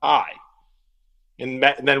tie, and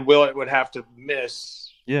then Will would have to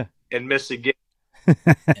miss. Yeah, and miss again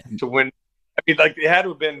to win. I mean, it had to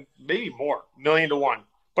have been maybe more, 1,000,000 to 1.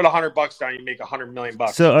 Put $100 down, you make $100 million.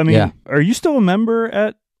 So I mean, are you still a member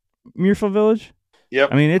at Muirfield Village? Yep.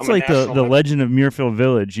 I mean, it's the legend of Muirfield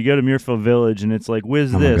Village. You go to Muirfield Village, and it's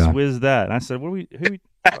whiz this, whiz that. And I said, who are we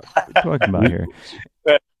talking about here?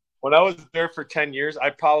 When I was there for 10 years,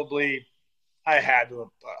 I had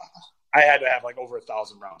to have over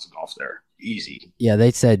 1,000 rounds of golf there, easy. Yeah,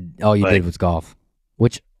 they said all you did was golf,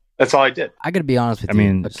 which that's all I did. I got to be honest with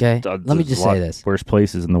you. Okay, let me just say this: worst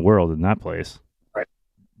places in the world in that place. Right.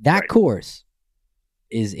 That course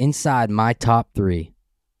is inside my top 3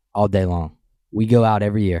 all day long. We go out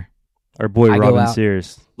every year. Our boy Robin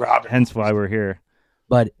Sears. Hence why we're here.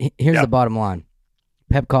 But here's the bottom line.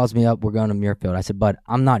 Pep calls me up. We're going to Muirfield. I said, "Bud,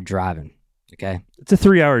 I'm not driving." Okay. It's a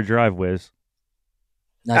 3-hour drive, Wiz.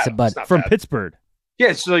 No, I said, "Bud, from Pittsburgh."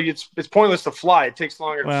 Yeah, so it's pointless to fly. It takes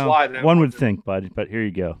longer to fly than one would think, bud. But here you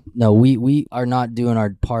go. No, we are not doing our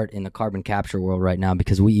part in the carbon capture world right now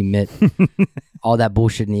because we emit all that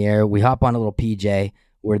bullshit in the air. We hop on a little PJ.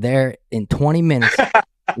 We're there in 20 minutes.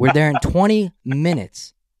 We're there in 20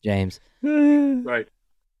 minutes, James. Right.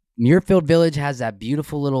 Muirfield Village has that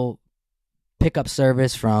beautiful little pickup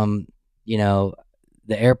service from, the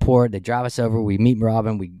the airport. They drive us over. We meet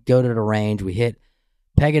Robin. We go to the range. We hit,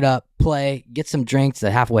 peg it up, play, get some drinks.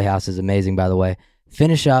 The halfway house is amazing, by the way.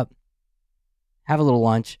 Finish up, have a little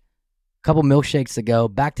lunch, a couple milkshakes to go,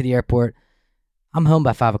 back to the airport. I'm home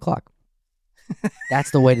by 5 o'clock.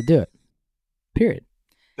 That's the way to do it. Period.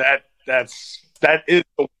 That is the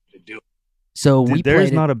way to do it. So Dude,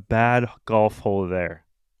 there's not a bad golf hole there.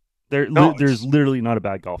 There's literally not a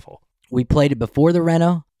bad golf hole. We played it before the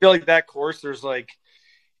reno. I feel like that course, there's like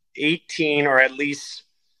 18 or at least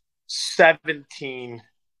 17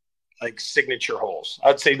 like signature holes.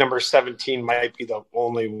 I'd say number 17 might be the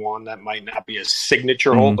only one that might not be a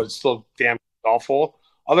signature hole, but it's still a damn golf hole.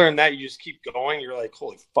 Other than that, you just keep going. You're like,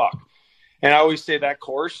 holy fuck. And I always say that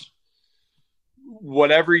course,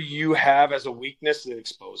 whatever you have as a weakness, it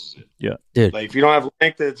exposes it. Yeah. Dude. Like if you don't have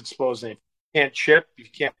length, it's exposing it. If you can't chip,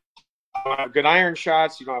 if you don't have good iron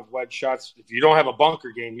shots, you don't have wedge shots. If you don't have a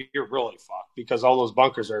bunker game, you're really fucked because all those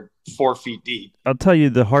bunkers are 4 feet deep. I'll tell you,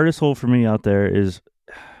 the hardest hole for me out there is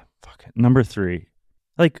number 3.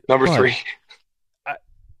 Like number 3.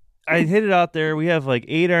 I hit it out there. We have like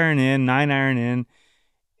 8 iron in, 9 iron in.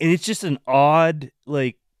 And it's just an odd,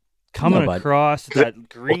 like, coming across that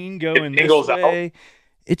green going this way. Out.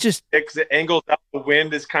 It just angles out. The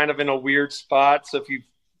wind is kind of in a weird spot. So if you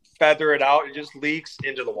feather it out, it just leaks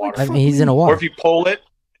into the water. I mean, he's in a water. Or if you pull it,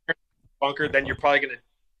 bunker, then you're probably going to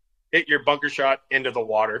hit your bunker shot into the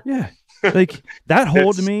water. Yeah. Like that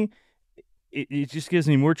hole to me, it just gives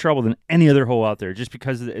me more trouble than any other hole out there just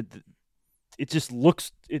because it just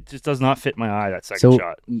does not fit my eye, that second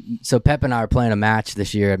shot. So Pep and I are playing a match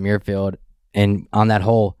this year at Muirfield, and on that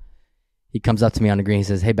hole, he comes up to me on the green. He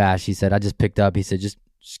says, "Hey, Bash," he said, "I just picked up." He said, just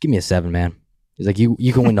give me a 7, man. He's like,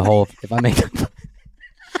 you can win the hole if I make it.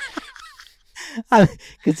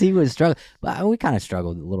 Because he was struggling. But we kind of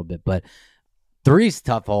struggled a little bit. But 3's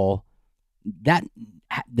tough hole. That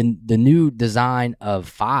the new design of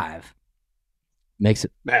 5 makes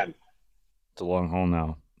it. Man, it's a long hole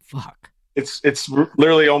now. Fuck. It's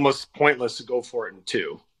literally almost pointless to go for it in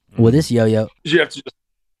 2. Well, this yo-yo, you have to just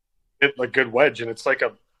hit a good wedge, and it's like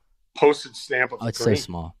a postage stamp of the it's green. so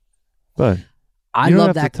small. But I you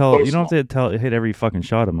love don't that. You don't have to hit every fucking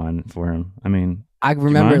shot of mine for him. I mean, I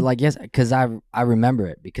remember it like yes, because I remember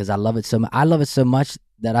it because I love it so much. I love it so much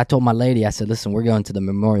that I told my lady, I said, "Listen, we're going to the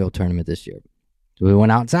Memorial Tournament this year." We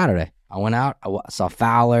went out Saturday. I went out. I saw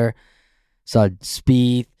Fowler, saw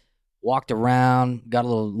Spieth, walked around, got a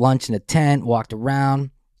little lunch in a tent, walked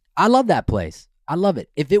around. I love that place. I love it.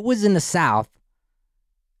 If it was in the South,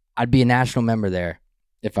 I'd be a national member there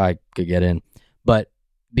if I could get in. But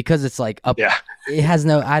because it's like up, it has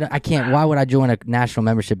no. I can't. Why would I join a national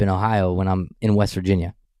membership in Ohio when I'm in West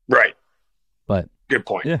Virginia? Right. But good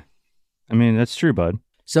point. Yeah, I mean that's true, bud.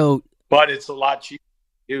 So, but it's a lot cheaper.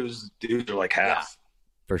 Dudes are like half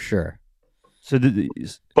for sure. So,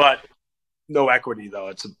 but no equity though.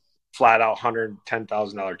 It's a flat out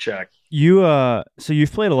 $110,000 check. So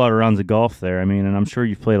you've played a lot of rounds of golf there. I mean, and I'm sure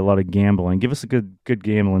you've played a lot of gambling. Give us a good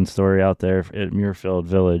gambling story out there at Muirfield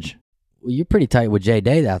Village. Well, you're pretty tight with Jay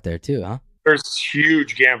Day out there too, huh? There's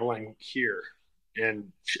huge gambling here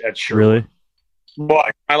at Sherwood. Really? Well,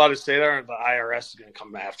 am I allowed to say that, or the IRS is going to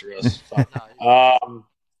come after us?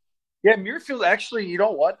 Yeah, Muirfield, actually, you know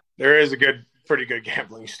what? There is a pretty good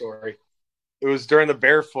gambling story. It was during the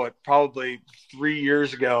Barefoot, probably 3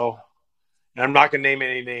 years ago. And I'm not going to name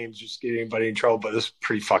any names, just get anybody in trouble, but this is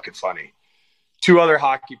pretty fucking funny. 2 other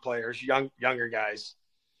hockey players, younger guys.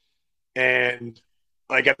 And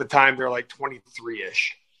like at the time, they're like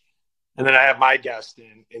 23-ish. And then I have my guest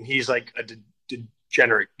in, and he's like a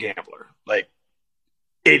degenerate gambler, like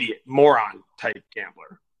idiot, moron type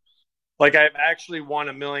gambler. Like I've actually won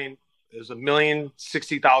 $1 million. It was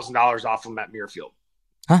 $1,060,000 off him at Muirfield.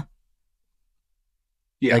 Huh?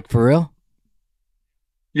 Yeah. Like for real?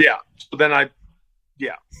 Yeah. So then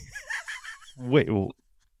Wait.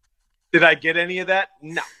 Did I get any of that?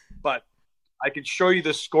 No. But I could show you the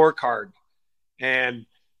scorecard, and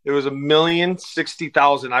it was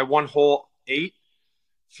 $1,060,000. I won hole 8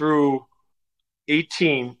 through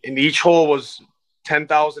 18, and each hole was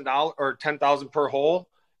 $10,000 or $10,000 per hole.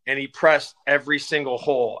 And he pressed every single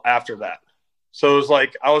hole after that. So it was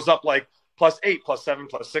like I was up like +8, +7,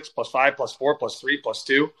 +6, +5, +4, +3,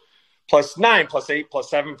 +2, +9, +8,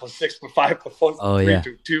 +7, +6, +5, +4,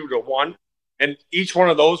 +3, 2 to 1. And each one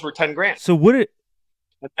of those were $10,000. So what it?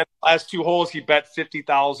 And then the last 2 holes, he bet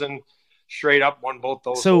 $50,000 straight up, won both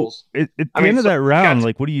those holes. At the end of that round,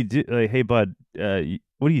 like, what do you do? Like, hey, bud,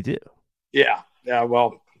 what do you do? Yeah.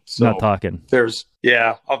 Well, so not talking.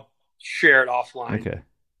 I'll share it offline. Okay.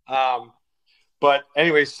 But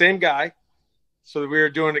anyway, same guy. So we were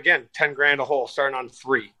doing, again, 10 grand a hole, starting on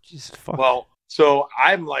 3. Jesus, fuck. Well, so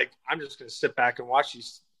I'm like, I'm just going to sit back and watch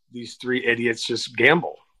these 3 idiots just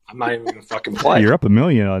gamble. I'm not even going to fucking play. You're up $1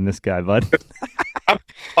 million on this guy, bud. I'm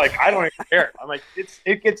like, I don't even care. I'm like,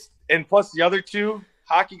 it gets, and plus the other 2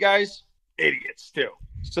 hockey guys, idiots too.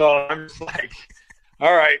 So I'm just like,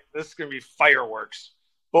 all right, this is going to be fireworks.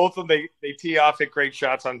 Both of them, they tee off, hit great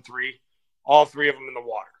shots on 3. All 3 of them in the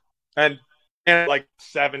water. And like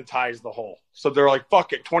 7 ties the hole. So they're like,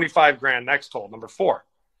 fuck it, 25 grand next hole, number 4.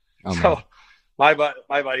 Oh, so my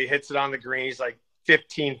buddy hits it on the green. He's like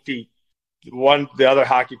 15 feet. The other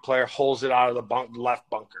hockey player holds it out of the left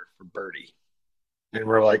bunker for birdie. And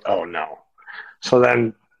we're like, oh no. So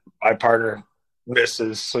then my partner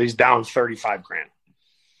misses. So he's down 35 grand.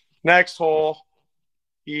 Next hole,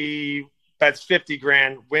 he bets 50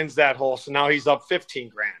 grand, wins that hole. So now he's up 15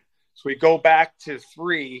 grand. So we go back to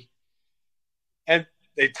 3 and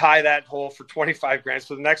they tie that hole for 25 grand.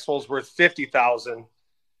 So the next hole is worth 50,000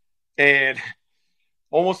 and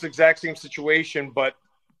almost the exact same situation, but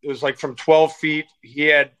it was like from 12 feet, he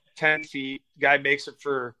had 10 feet. Guy makes it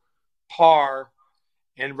for par.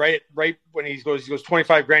 And right when he goes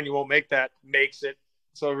 25 grand, you won't make that, makes it.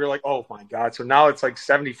 So we're like, oh my God. So now it's like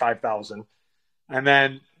 75,000. And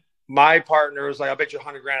then my partner was like, I bet you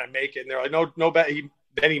 100 grand I make it. And they're like, no bet.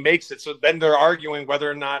 Then he makes it. So then they're arguing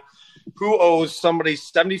whether or not who owes somebody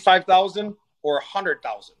 75,000 or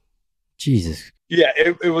 100,000. Jesus. Yeah,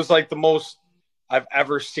 it was like the most I've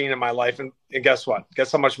ever seen in my life. And guess what?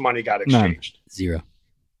 Guess how much money got exchanged? None.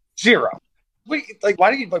 Zero. Wait, like,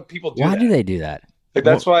 why do people do that? Why do they do that? Like,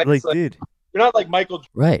 that's why like, like, dude, you're not like Michael.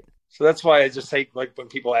 Right. So that's why I just hate like when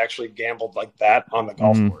people actually gambled like that on the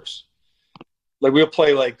golf course. Like we'll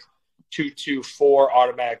play like 2-2-4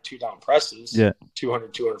 automatic 2-down presses. Yeah.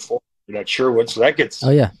 200, 204 at Sherwood. So that gets.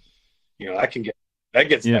 Oh yeah. You know, that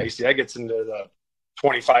gets dicey. That gets into the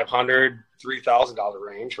 $2,500, $3,000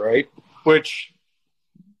 range, right? Which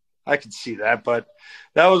I could see that, but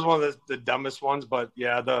that was one of the dumbest ones. But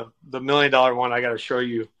yeah, the $1 million one, I got to show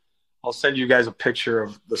you. I'll send you guys a picture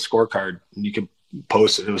of the scorecard, and you can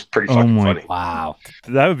post it. It was pretty fucking funny. Wow,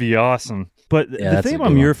 that would be awesome. But the thing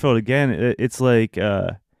about Muirfield again, it's like,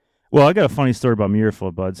 well, I got a funny story about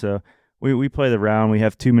Muirfield, bud. So we play the round. We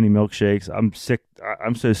have too many milkshakes. I'm sick.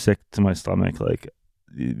 I'm so sick to my stomach. Like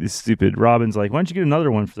this stupid Robin's like, why don't you get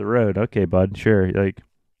another one for the road? Okay, bud, sure. Like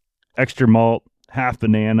extra malt, half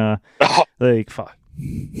banana. Like fuck.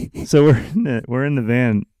 So we're in the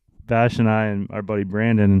van, Bash and I and our buddy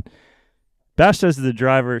Brandon. And Bash says to the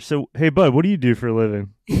driver, so, hey, bud, what do you do for a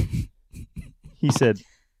living? He said,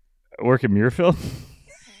 I work at Muirfield.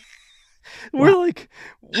 We're like,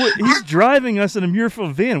 what? He's driving us in a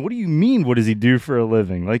Muirfield van. What do you mean, what does he do for a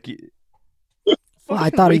living? Like, well, I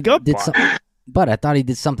thought he did something. But I thought he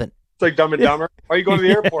did something. It's like Dumb and Dumber. Why are you going to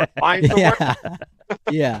the airport? Flying somewhere?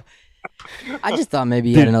 Yeah. I just thought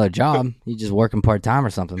maybe he had another job. He's just working part-time or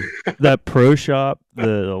something. That pro shop,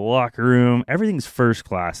 the locker room, everything's first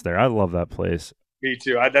class there. I love that place. Me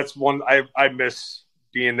too. That's one I miss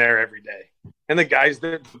being there every day. And the guys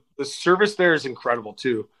there, the service there is incredible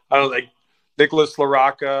too. I don't like Nicholas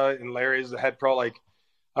LaRocca and Larry is the head pro. Like,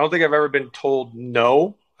 I don't think I've ever been told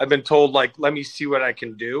no. I've been told, like, let me see what I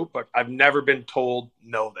can do, but I've never been told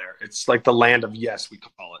no there. It's like the land of yes, we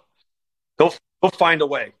call it. They'll find a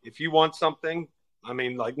way. If you want something, I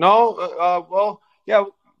mean, like, no, well, yeah,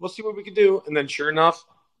 we'll see what we can do. And then sure enough,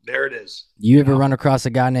 there it is. You ever run across a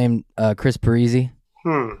guy named Chris Parisi?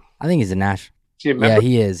 I think he's a Nash. Is he a member? Yeah,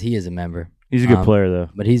 he is. He is a member. He's a good player, though.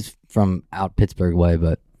 But he's from out Pittsburgh way,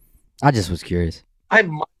 but I just was curious. I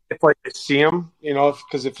might, if I see him, you know,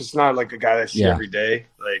 because if it's not like a guy I see every day,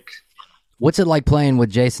 like. What's it like playing with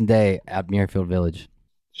Jason Day at Muirfield Village?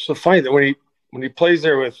 So funny that when he plays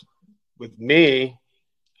there with me,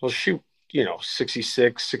 he'll shoot, you know,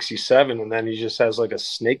 66, 67, and then he just has like a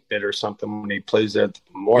snake bit or something when he plays at the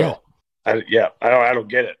Memorial. Yeah. I don't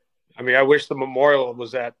get it. I mean, I wish the Memorial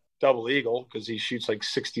was at Double Eagle because he shoots like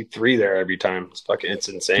 63 there every time. It's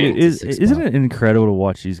insane. Dude, isn't it incredible to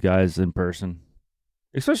watch these guys in person?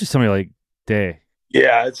 Especially somebody like Day.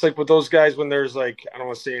 Yeah, it's like with those guys when there's like, I don't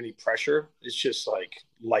want to say any pressure. It's just like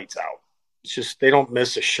lights out. It's just they don't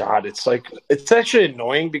miss a shot. It's like it's actually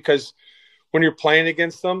annoying because when you're playing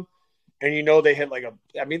against them and you know they hit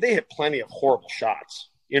they hit plenty of horrible shots.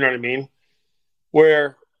 You know what I mean?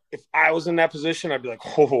 Where if I was in that position, I'd be like,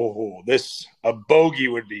 a bogey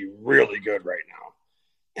would be really good right now.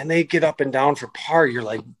 And they get up and down for par. You're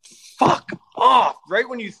like, fuck off. Right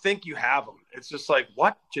when you think you have them, it's just like,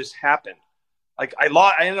 what just happened? Like I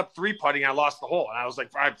ended up 3-putting. I lost the hole, and I was like,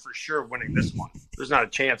 I'm for sure winning this one. There's not a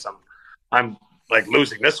chance I'm like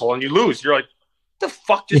losing this hole, and you lose. You're like, the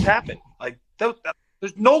fuck just happened? Like,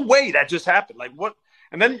 there's no way that just happened. Like, what?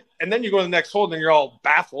 And then you go to the next hole, and then you're all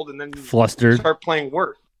baffled, and then flustered. You start playing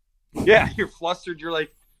worse. Yeah, you're flustered. You're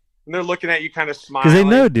like, and they're looking at you, kind of smiling because they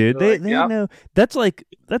know, dude. They yep. know. That's like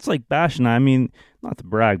Bash and I mean, not to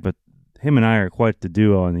brag, but him and I are quite the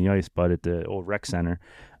duo on the ice, but at the old rec center.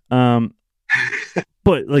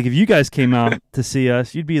 But like, if you guys came out to see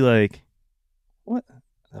us, you'd be like, "What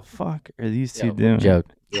the fuck are these two doing?" Joke.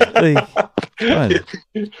 Like,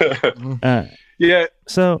 yeah.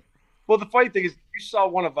 So, well, the funny thing is, you saw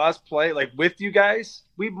one of us play like with you guys.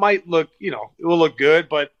 We might look, it will look good,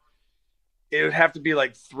 but it would have to be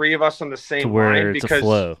like three of us on the same line because a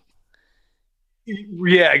flow.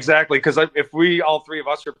 Yeah, exactly. Because if we all three of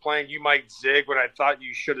us are playing, you might zig when I thought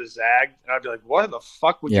you should have zagged, and I'd be like, "What the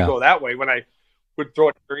fuck would you go that way?" When I would throw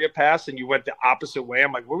an area pass and you went the opposite way,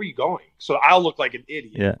 I'm like, "Where were you going?" So I'll look like an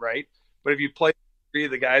idiot, right? But if you play three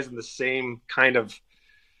of the guys in the same kind of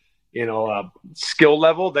skill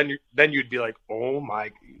level, then you'd be like, "Oh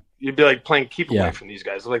my." You'd be like playing keep away from these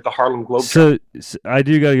guys, like the Harlem Globetrotters. So I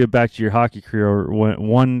do got to get back to your hockey career.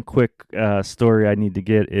 One quick story I need to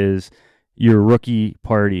get is your rookie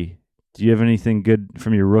party. Do you have anything good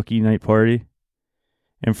from your rookie night party?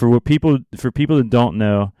 And for people that don't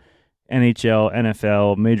know, NHL,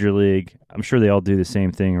 NFL, Major League, I'm sure they all do the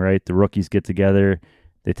same thing, right? The rookies get together,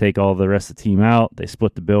 they take all the rest of the team out, they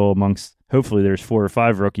split the bill amongst. Hopefully, there's 4 or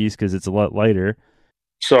 5 rookies because it's a lot lighter.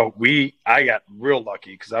 So I got real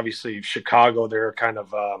lucky because obviously Chicago, they're kind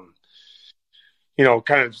of,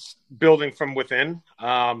 kind of building from within.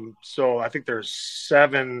 So I think there's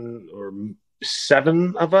 7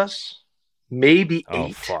 of us, maybe 8.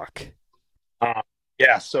 Oh, fuck.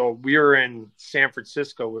 Yeah. So we were in San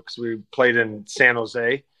Francisco because we played in San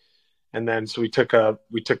Jose. And then, so we took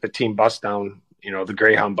the team bus down, the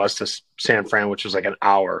Greyhound bus to San Fran, which was like an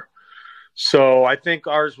hour. So I think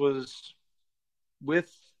ours was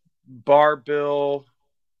with bar bill,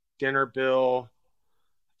 dinner bill,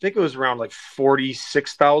 I think it was around like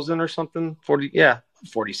 46,000 or something.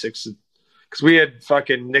 46. Because we had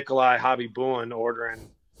fucking Nikolai Hobby-Buin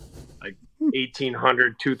ordering like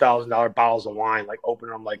 $1,800, $2,000 bottles of wine, like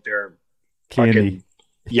opening them like they're fucking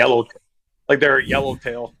yellowtail,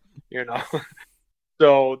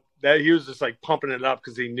 So that he was just like pumping it up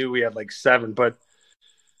because he knew we had like 7. But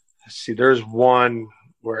see, there's one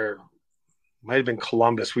where might have been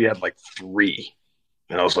Columbus. We had like 3,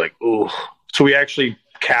 and I was like, ooh. So we actually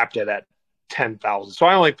capped it at 10,000. So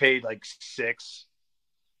I only paid like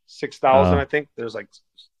 6,000. I think there's like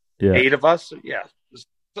 8 of us. Yeah,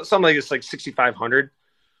 something like it's like 6,500.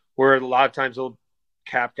 Where a lot of times they'll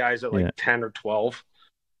cap guys at like 10 or 12,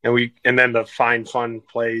 and then the fine fund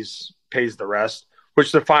pays the rest.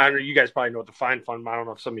 Which the fine, you guys probably know what the fine fund. I don't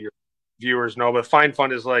know if some of your viewers know, but fine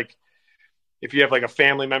fund is like, if you have like a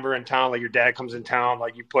family member in town, like your dad comes in town,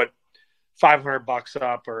 like you put $500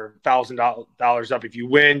 up or $1,000 up. If you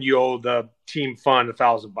win, you owe the team fund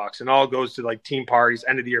 $1,000, and all goes to like team parties,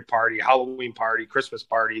 end of the year party, Halloween party, Christmas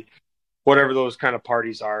party, whatever those kind of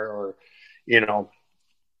parties are, or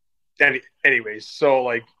anyways. So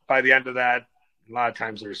like by the end of that, a lot of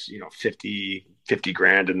times there's 50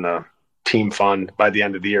 grand in the team fund by the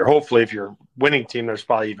end of the year. Hopefully, if you're winning team, there's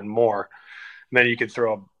probably even more, and then you could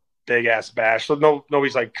throw a big ass bash. So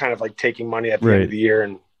nobody's like kind of like taking money at the end of the year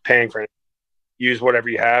and paying for it. Use whatever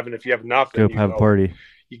you have, and if you have enough, then have a party.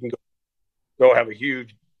 You can go have a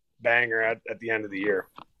huge banger at the end of the year.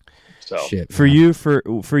 So for you,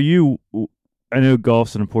 I know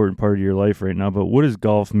golf's an important part of your life right now, but what does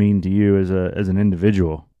golf mean to you as an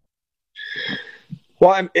individual?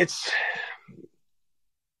 Well,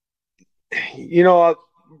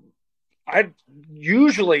 I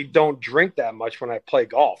usually don't drink that much when I play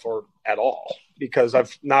golf or at all, because I'm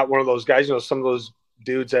not one of those guys. Some of those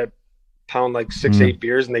dudes that pound like 6-8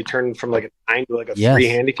 beers and they turn from like a 9 to like a 3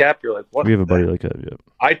 handicap. You're like, what? We have a buddy like that. Yeah.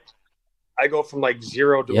 I go from like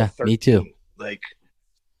 0 to a 13. Me too. Like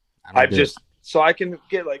so I can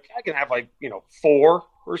get like, I can have like, 4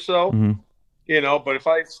 or so, but if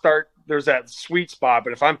I start, there's that sweet spot.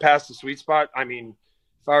 But if I'm past the sweet spot, I mean,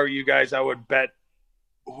 if I were you guys, I would bet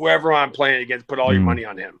whoever I'm playing against, put all your money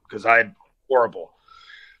on him, because I'm horrible.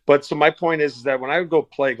 But so my point is that when I would go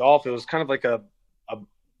play golf, it was kind of like a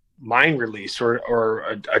mind release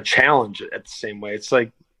or a challenge at the same way. It's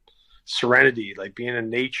like serenity, like being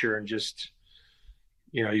in nature and just,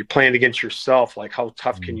 you're playing against yourself. Like how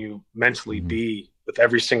tough can you mentally be with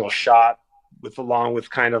every single shot, along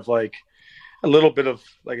with kind of like a little bit of,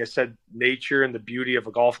 like I said, nature and the beauty of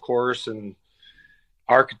a golf course and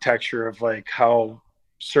architecture of like how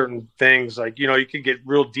certain things, like, you could get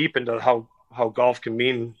real deep into how golf can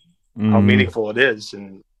mean how meaningful it is,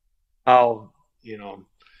 and how,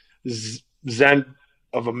 zen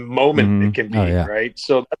of a moment it can be, right?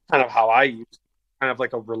 So that's kind of how I use it, kind of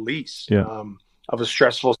like a release of a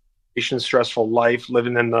stressful situation, stressful life,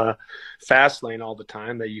 living in the fast lane all the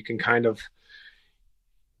time, that you can kind of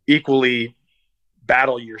equally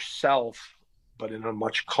battle yourself, but in a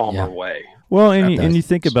much calmer way. Well, and you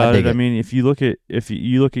think about it. I mean, if you look at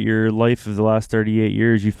your life of the last 38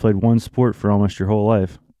 years, you've played one sport for almost your whole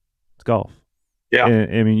life. It's golf. Yeah.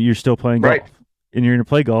 And, I mean, you're still playing golf, and you're going to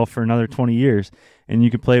play golf for another 20 years, and you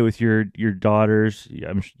can play with your daughters. You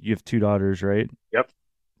have 2 daughters, right? Yep.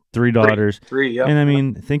 3 daughters. 3, yeah. And I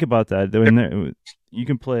mean, think about that. You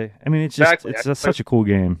can play. I mean, it's just it's such a cool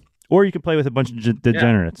game. Or you can play with a bunch of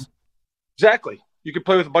degenerates. Exactly. You can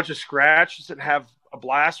play with a bunch of scratches and have a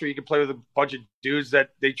blast, or you can play with a bunch of dudes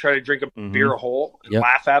that they try to drink a beer a hole and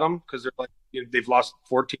laugh at them because they're like, they've lost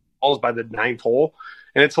 14 balls by the 9th hole,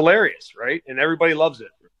 and it's hilarious, right? And everybody loves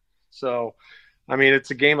it. So, I mean,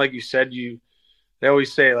 it's a game, like you said. They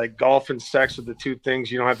always say, like, golf and sex are the 2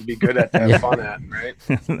 things you don't have to be good at to have fun at, right?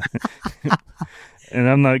 And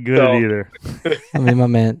I'm not good at either. I mean, my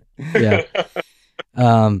man. Yeah.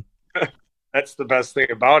 That's the best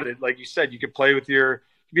thing about it. Like you said, you could play with you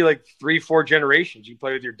could be like 3-4 generations. You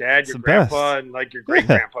play with your dad, your grandpa, and like your great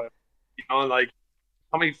grandpa. And like,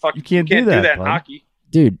 how many you can't do that in hockey,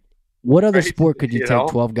 dude. What other sport could you take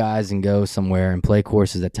 12 guys and go somewhere and play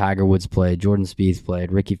courses that Tiger Woods played, Jordan Spieth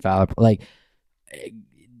played, Ricky Fowler, like,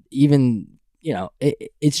 even,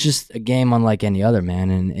 it's just a game unlike any other,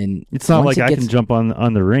 man. And it's not like I can jump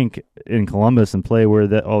on the rink in Columbus and play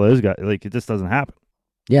where all those guys, like, it just doesn't happen.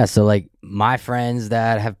 Yeah, so like my friends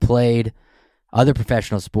that have played other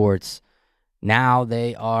professional sports, now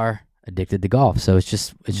they are addicted to golf. So it's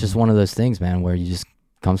just one of those things, man, where you just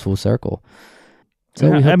comes full circle.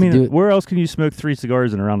 So where else can you smoke 3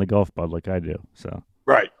 cigars and around the golf bud like I do? So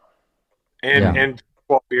and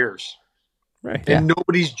 12 beers, right? And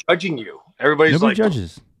nobody's judging you. Everybody's Nobody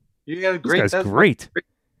judges. You got a great. That's great.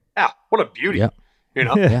 Yeah, what a beauty. Yep.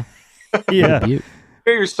 Yeah.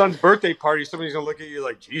 At your son's birthday party, somebody's gonna look at you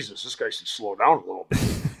like, Jesus, this guy should slow down a little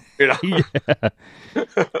bit.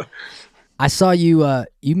 I saw you.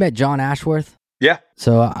 You met John Ashworth. Yeah.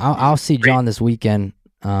 So I'll see John this weekend.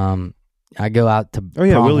 I go out to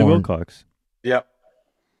Willie Wilcox. Yep.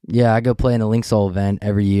 Yeah, I go play in a Linksoul event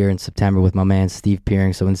every year in September with my man Steve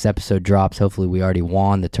Peering. So when this episode drops, hopefully we already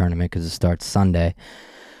won the tournament because it starts Sunday.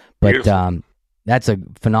 But beautiful. That's a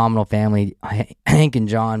phenomenal family. Hank and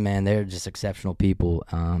John, man, they're just exceptional people.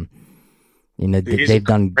 They've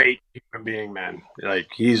done great human being, man. Like,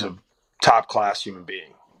 he's a top class human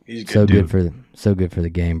being. He's good, so good for the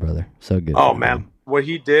game, brother. So good. Oh man, what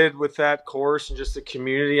he did with that course and just the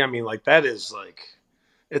community. I mean, like, that is like,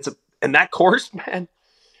 and that course, man.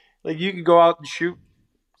 Like, you could go out and shoot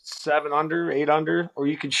 7 under, 8 under, or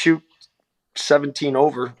you could shoot 17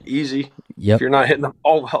 over easy. Yep. If you're not hitting the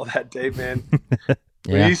ball well that day, man.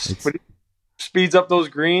 When he speeds up those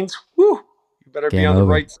greens, you better be on the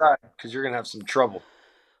right side because you're going to have some trouble.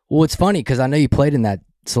 Well, it's funny because I know you played in that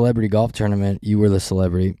celebrity golf tournament. You were the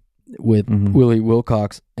celebrity with Willie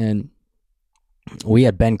Wilcox, and we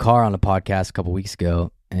had Ben Carr on the podcast a couple weeks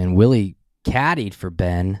ago, and Willie caddied for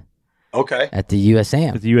Ben at the U.S.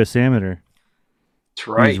 Am. At the U.S. Amateur. That's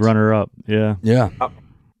right. He's runner-up, yeah. Yeah.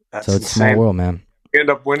 So it's a small world, man. We end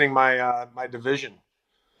up winning my my division.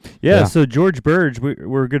 Yeah, so George Burge,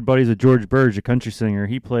 we're good buddies with George Burge, a country singer.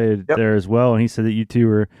 He played there as well, and he said that you two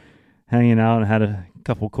were hanging out and had a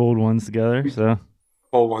couple cold ones together. So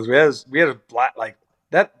cold ones. We had a black, like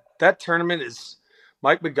that tournament is,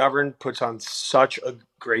 Mike McGovern puts on such a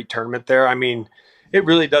great tournament there. I mean, it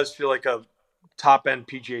really does feel like a top end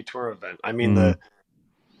PGA Tour event. I mean,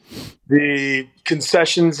 the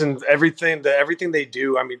concessions and everything they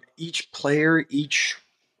do. I mean, each player, each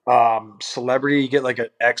celebrity, you get like an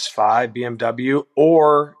X5 BMW,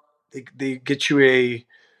 or they get you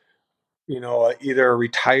either a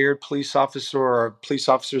retired police officer or a police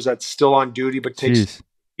officer that's still on duty but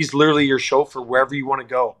he's literally your chauffeur wherever you want to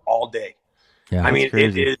go all day. Yeah, I mean,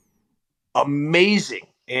 it is amazing,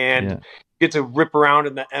 and you get to rip around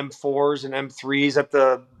in the M4s and M3s at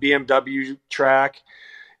the BMW track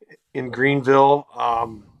in Greenville.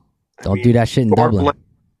 Don't do that shit in Dublin.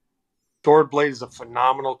 Thorn Blade is a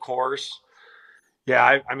phenomenal course.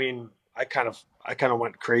 Yeah, I mean, I kind of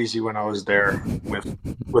went crazy when I was there with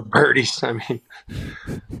birdies. I mean,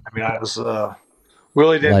 I was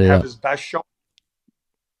Willie didn't have his best shot,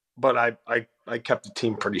 but I kept the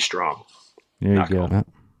team pretty strong. There you go.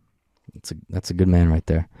 That's a good man right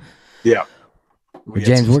there. Yeah.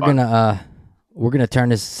 James, we're gonna turn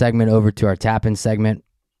this segment over to our tap-in segment.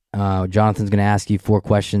 Jonathan's going to ask you 4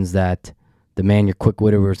 questions that demand your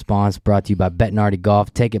quick-witted response, brought to you by Bettinardi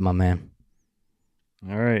Golf. Take it, my man.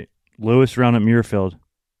 All right. Lowest round at Muirfield.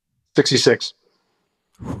 66.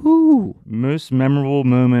 Whoo. Most memorable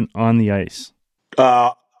moment on the ice.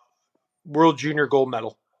 World Junior gold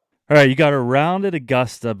medal. All right, you got a round at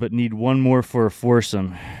Augusta, but need one more for a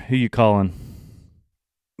foursome. Who you calling?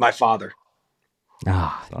 My father.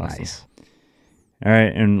 Ah, Awesome. nice. All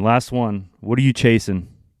right, and last one. What are you chasing?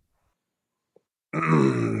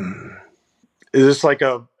 Is this like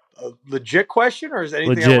a legit question, or is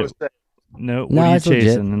anything Legit. I want to say? No, what No, are you it's legit.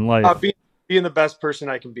 chasing in life? Being the best person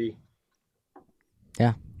I can be.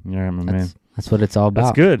 Yeah. All right, my man. That's what it's all about.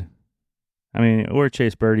 That's good. I mean, or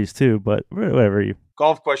chase birdies too, but whatever you.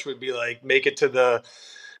 Golf question would be like, make it to the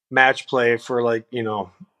match play for like, a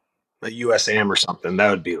USAM or something. That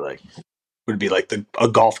would be like a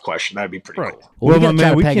golf question. That'd be pretty cool. Well, we my gotta try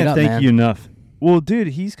man, to we peg it can't up, thank man. you enough. Well, dude,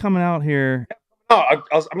 he's coming out here. No, I'm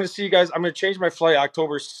going to see you guys. I'm going to change my flight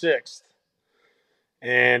October 6th.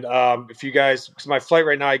 And if you guys, because my flight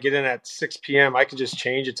right now, I get in at 6 p.m. I can just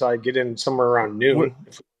change it till I get in somewhere around noon.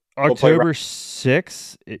 October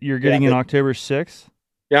 6th? You're getting in October 6th?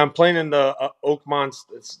 Yeah, I'm playing in the Oakmont.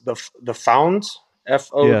 It's the Founds,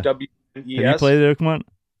 Fownes. Have you played at Oakmont?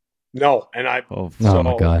 No, and Oh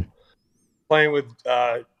my God. Playing with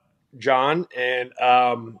John and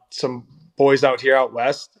some boys out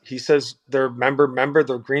west. He says their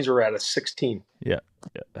their greens are at a 16. Yeah.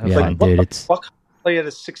 Yeah, dude, What play at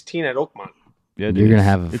a 16 at Oakmont? Yeah, dude, you're going to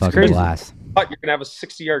have a fucking crazy. blast. But you're going to have a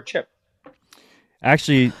 60-yard chip.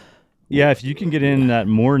 Actually, yeah, if you can get in that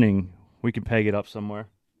morning, we can peg it up somewhere.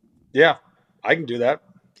 Yeah, I can do that.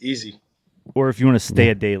 Easy. Or if you want to stay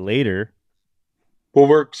a day later. Well,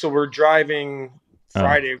 we're driving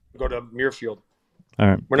Friday. Go to Muirfield. All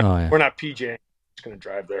right. We're not PJing. We're just going to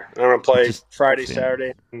drive there. And I'm going to play Friday,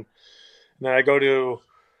 Saturday, and then I go to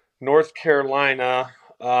North Carolina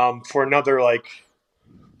for another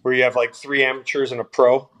where you have 3 amateurs and a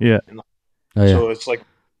pro. Yeah. So it's like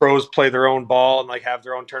pros play their own ball and have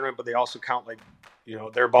their own tournament, but they also count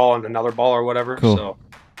their ball and another ball or whatever. Cool. So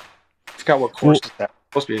I forgot what course is that. It's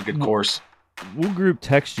supposed to be a good course. We'll group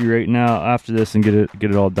text you right now after this and get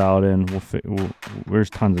it all dialed in. There's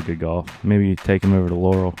tons of good golf. Maybe take him over to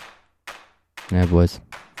Laurel. Yeah, boys.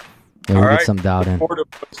 Yeah, we'll get something dialed in.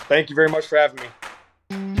 Thank you very much for having me.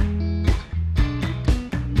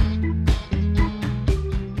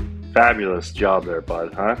 Fabulous job there,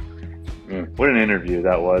 bud, huh? What an interview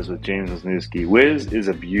that was with James Wisniewski. Wiz is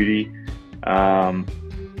a beauty. The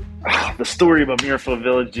story about Muirfield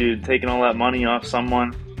Village, dude, taking all that money off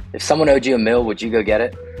someone. If someone owed you $1 million, would you go get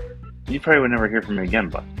it? You probably would never hear from me again,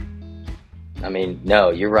 bud. I mean, no,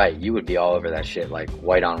 you're right. You would be all over that shit like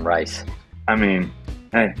white on rice. I mean,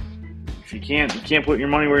 hey, if you can't put your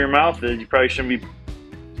money where your mouth is, you probably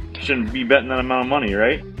shouldn't be betting that amount of money,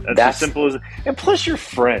 right? That's as simple as. And plus, you're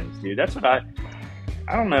friends, dude. That's what I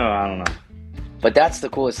don't know. But that's the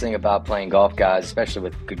coolest thing about playing golf, guys, especially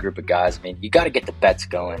with a good group of guys. I mean, you got to get the bets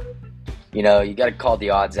going. You got to call the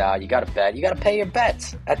odds out. You got to bet. You got to pay your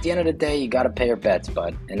bets. At the end of the day, you got to pay your bets,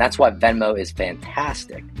 bud. And that's why Venmo is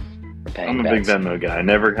fantastic for paying bets. I'm a big Venmo guy. I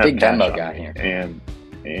never had big Venmo guy here.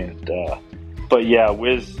 But yeah,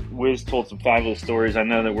 Wiz told some fabulous stories. I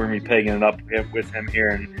know that we're going to be pegging it up with him here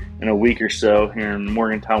in a week or so here in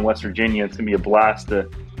Morgantown, West Virginia. It's going to be a blast to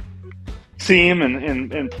see him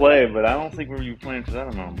and play, but I don't think we're going to be playing for that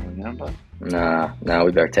amount of money, bud. No,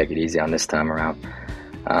 we better take it easy on this time around.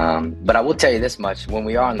 But I will tell you this much. When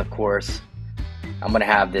we are on the course, I'm going to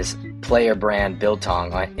have this player brand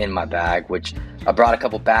biltong in my bag, which I brought a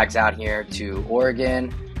couple bags out here to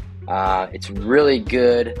Oregon. It's really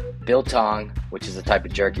good biltong, which is a type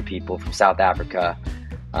of jerky, people, from South Africa.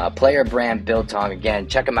 Player brand biltong. Again,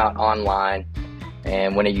 check them out online.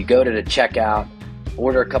 And when you go to the checkout,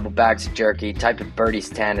 order a couple bags of jerky, type in Birdies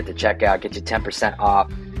 10 at the checkout, get you 10% off.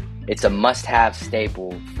 It's a must-have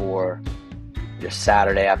staple for your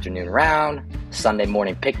Saturday afternoon round, Sunday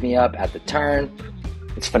morning pick-me-up at the turn.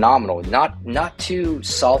 It's phenomenal. Not too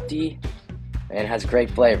salty, and has great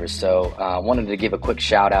flavors. So wanted to give a quick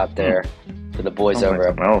shout out there to the boys over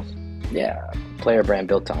at Player Brand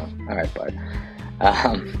Biltong. All right, bud.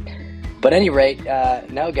 But at any rate,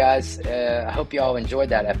 no, guys, I hope you all enjoyed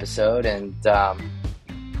that episode. And,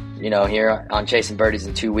 here on Chasing Birdies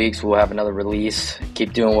in 2 weeks, we'll have another release.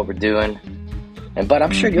 Keep doing what we're doing. But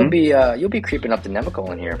I'm sure you'll be creeping up to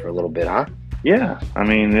Nemacolin here for a little bit, huh? Yeah, I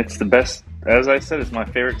mean, it's the best. As I said, it's my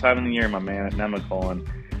favorite time of the year, my man, at Nemacolin.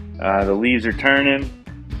 The leaves are turning,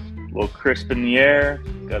 a little crisp in the air.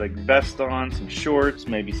 Got a vest on, some shorts,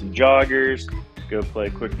 maybe some joggers. go play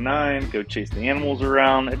a quick 9, go chase the animals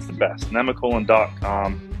around. It's the best.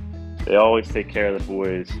 Nemacolin.com. They always take care of the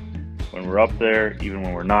boys when we're up there, even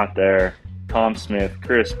when we're not there. Tom Smith,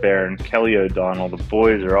 Chris Barron, Kelly O'Donnell, the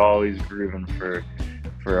boys are always grooving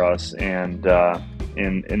for us, and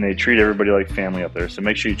they treat everybody like family up there. So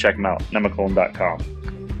make sure you check them out,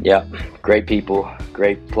 Nemacolin.com. Yeah, great people,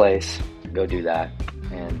 great place. Go do that.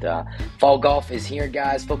 And fall golf is here,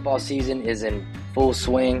 guys. Football season is in full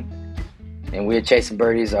swing, and we at Chasing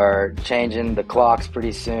Birdies are changing the clocks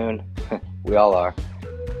pretty soon. We all are.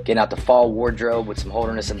 Getting out the fall wardrobe with some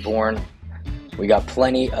Holderness and Bourne. We got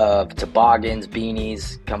plenty of toboggans,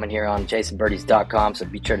 beanies coming here on chasingbirdies.com, so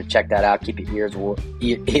be sure to check that out. Keep your ears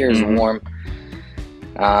warm.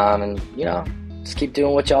 And, just keep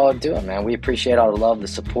doing what y'all are doing, man. We appreciate all the love, the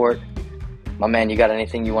support. My man, you got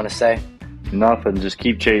anything you want to say? Nothing. Just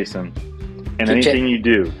keep chasing. And anything you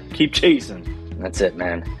do, keep chasing. That's it,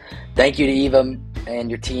 man. Thank you to Eva and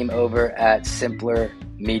your team over at Simpler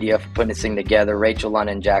Media for putting this thing together. Rachel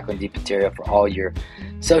London, Jacqueline DiPateria for all your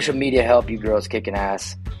social media help. You girls kicking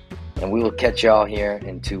ass. And we will catch y'all here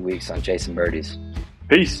in 2 weeks on Chasing Birdies.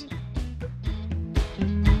 Peace.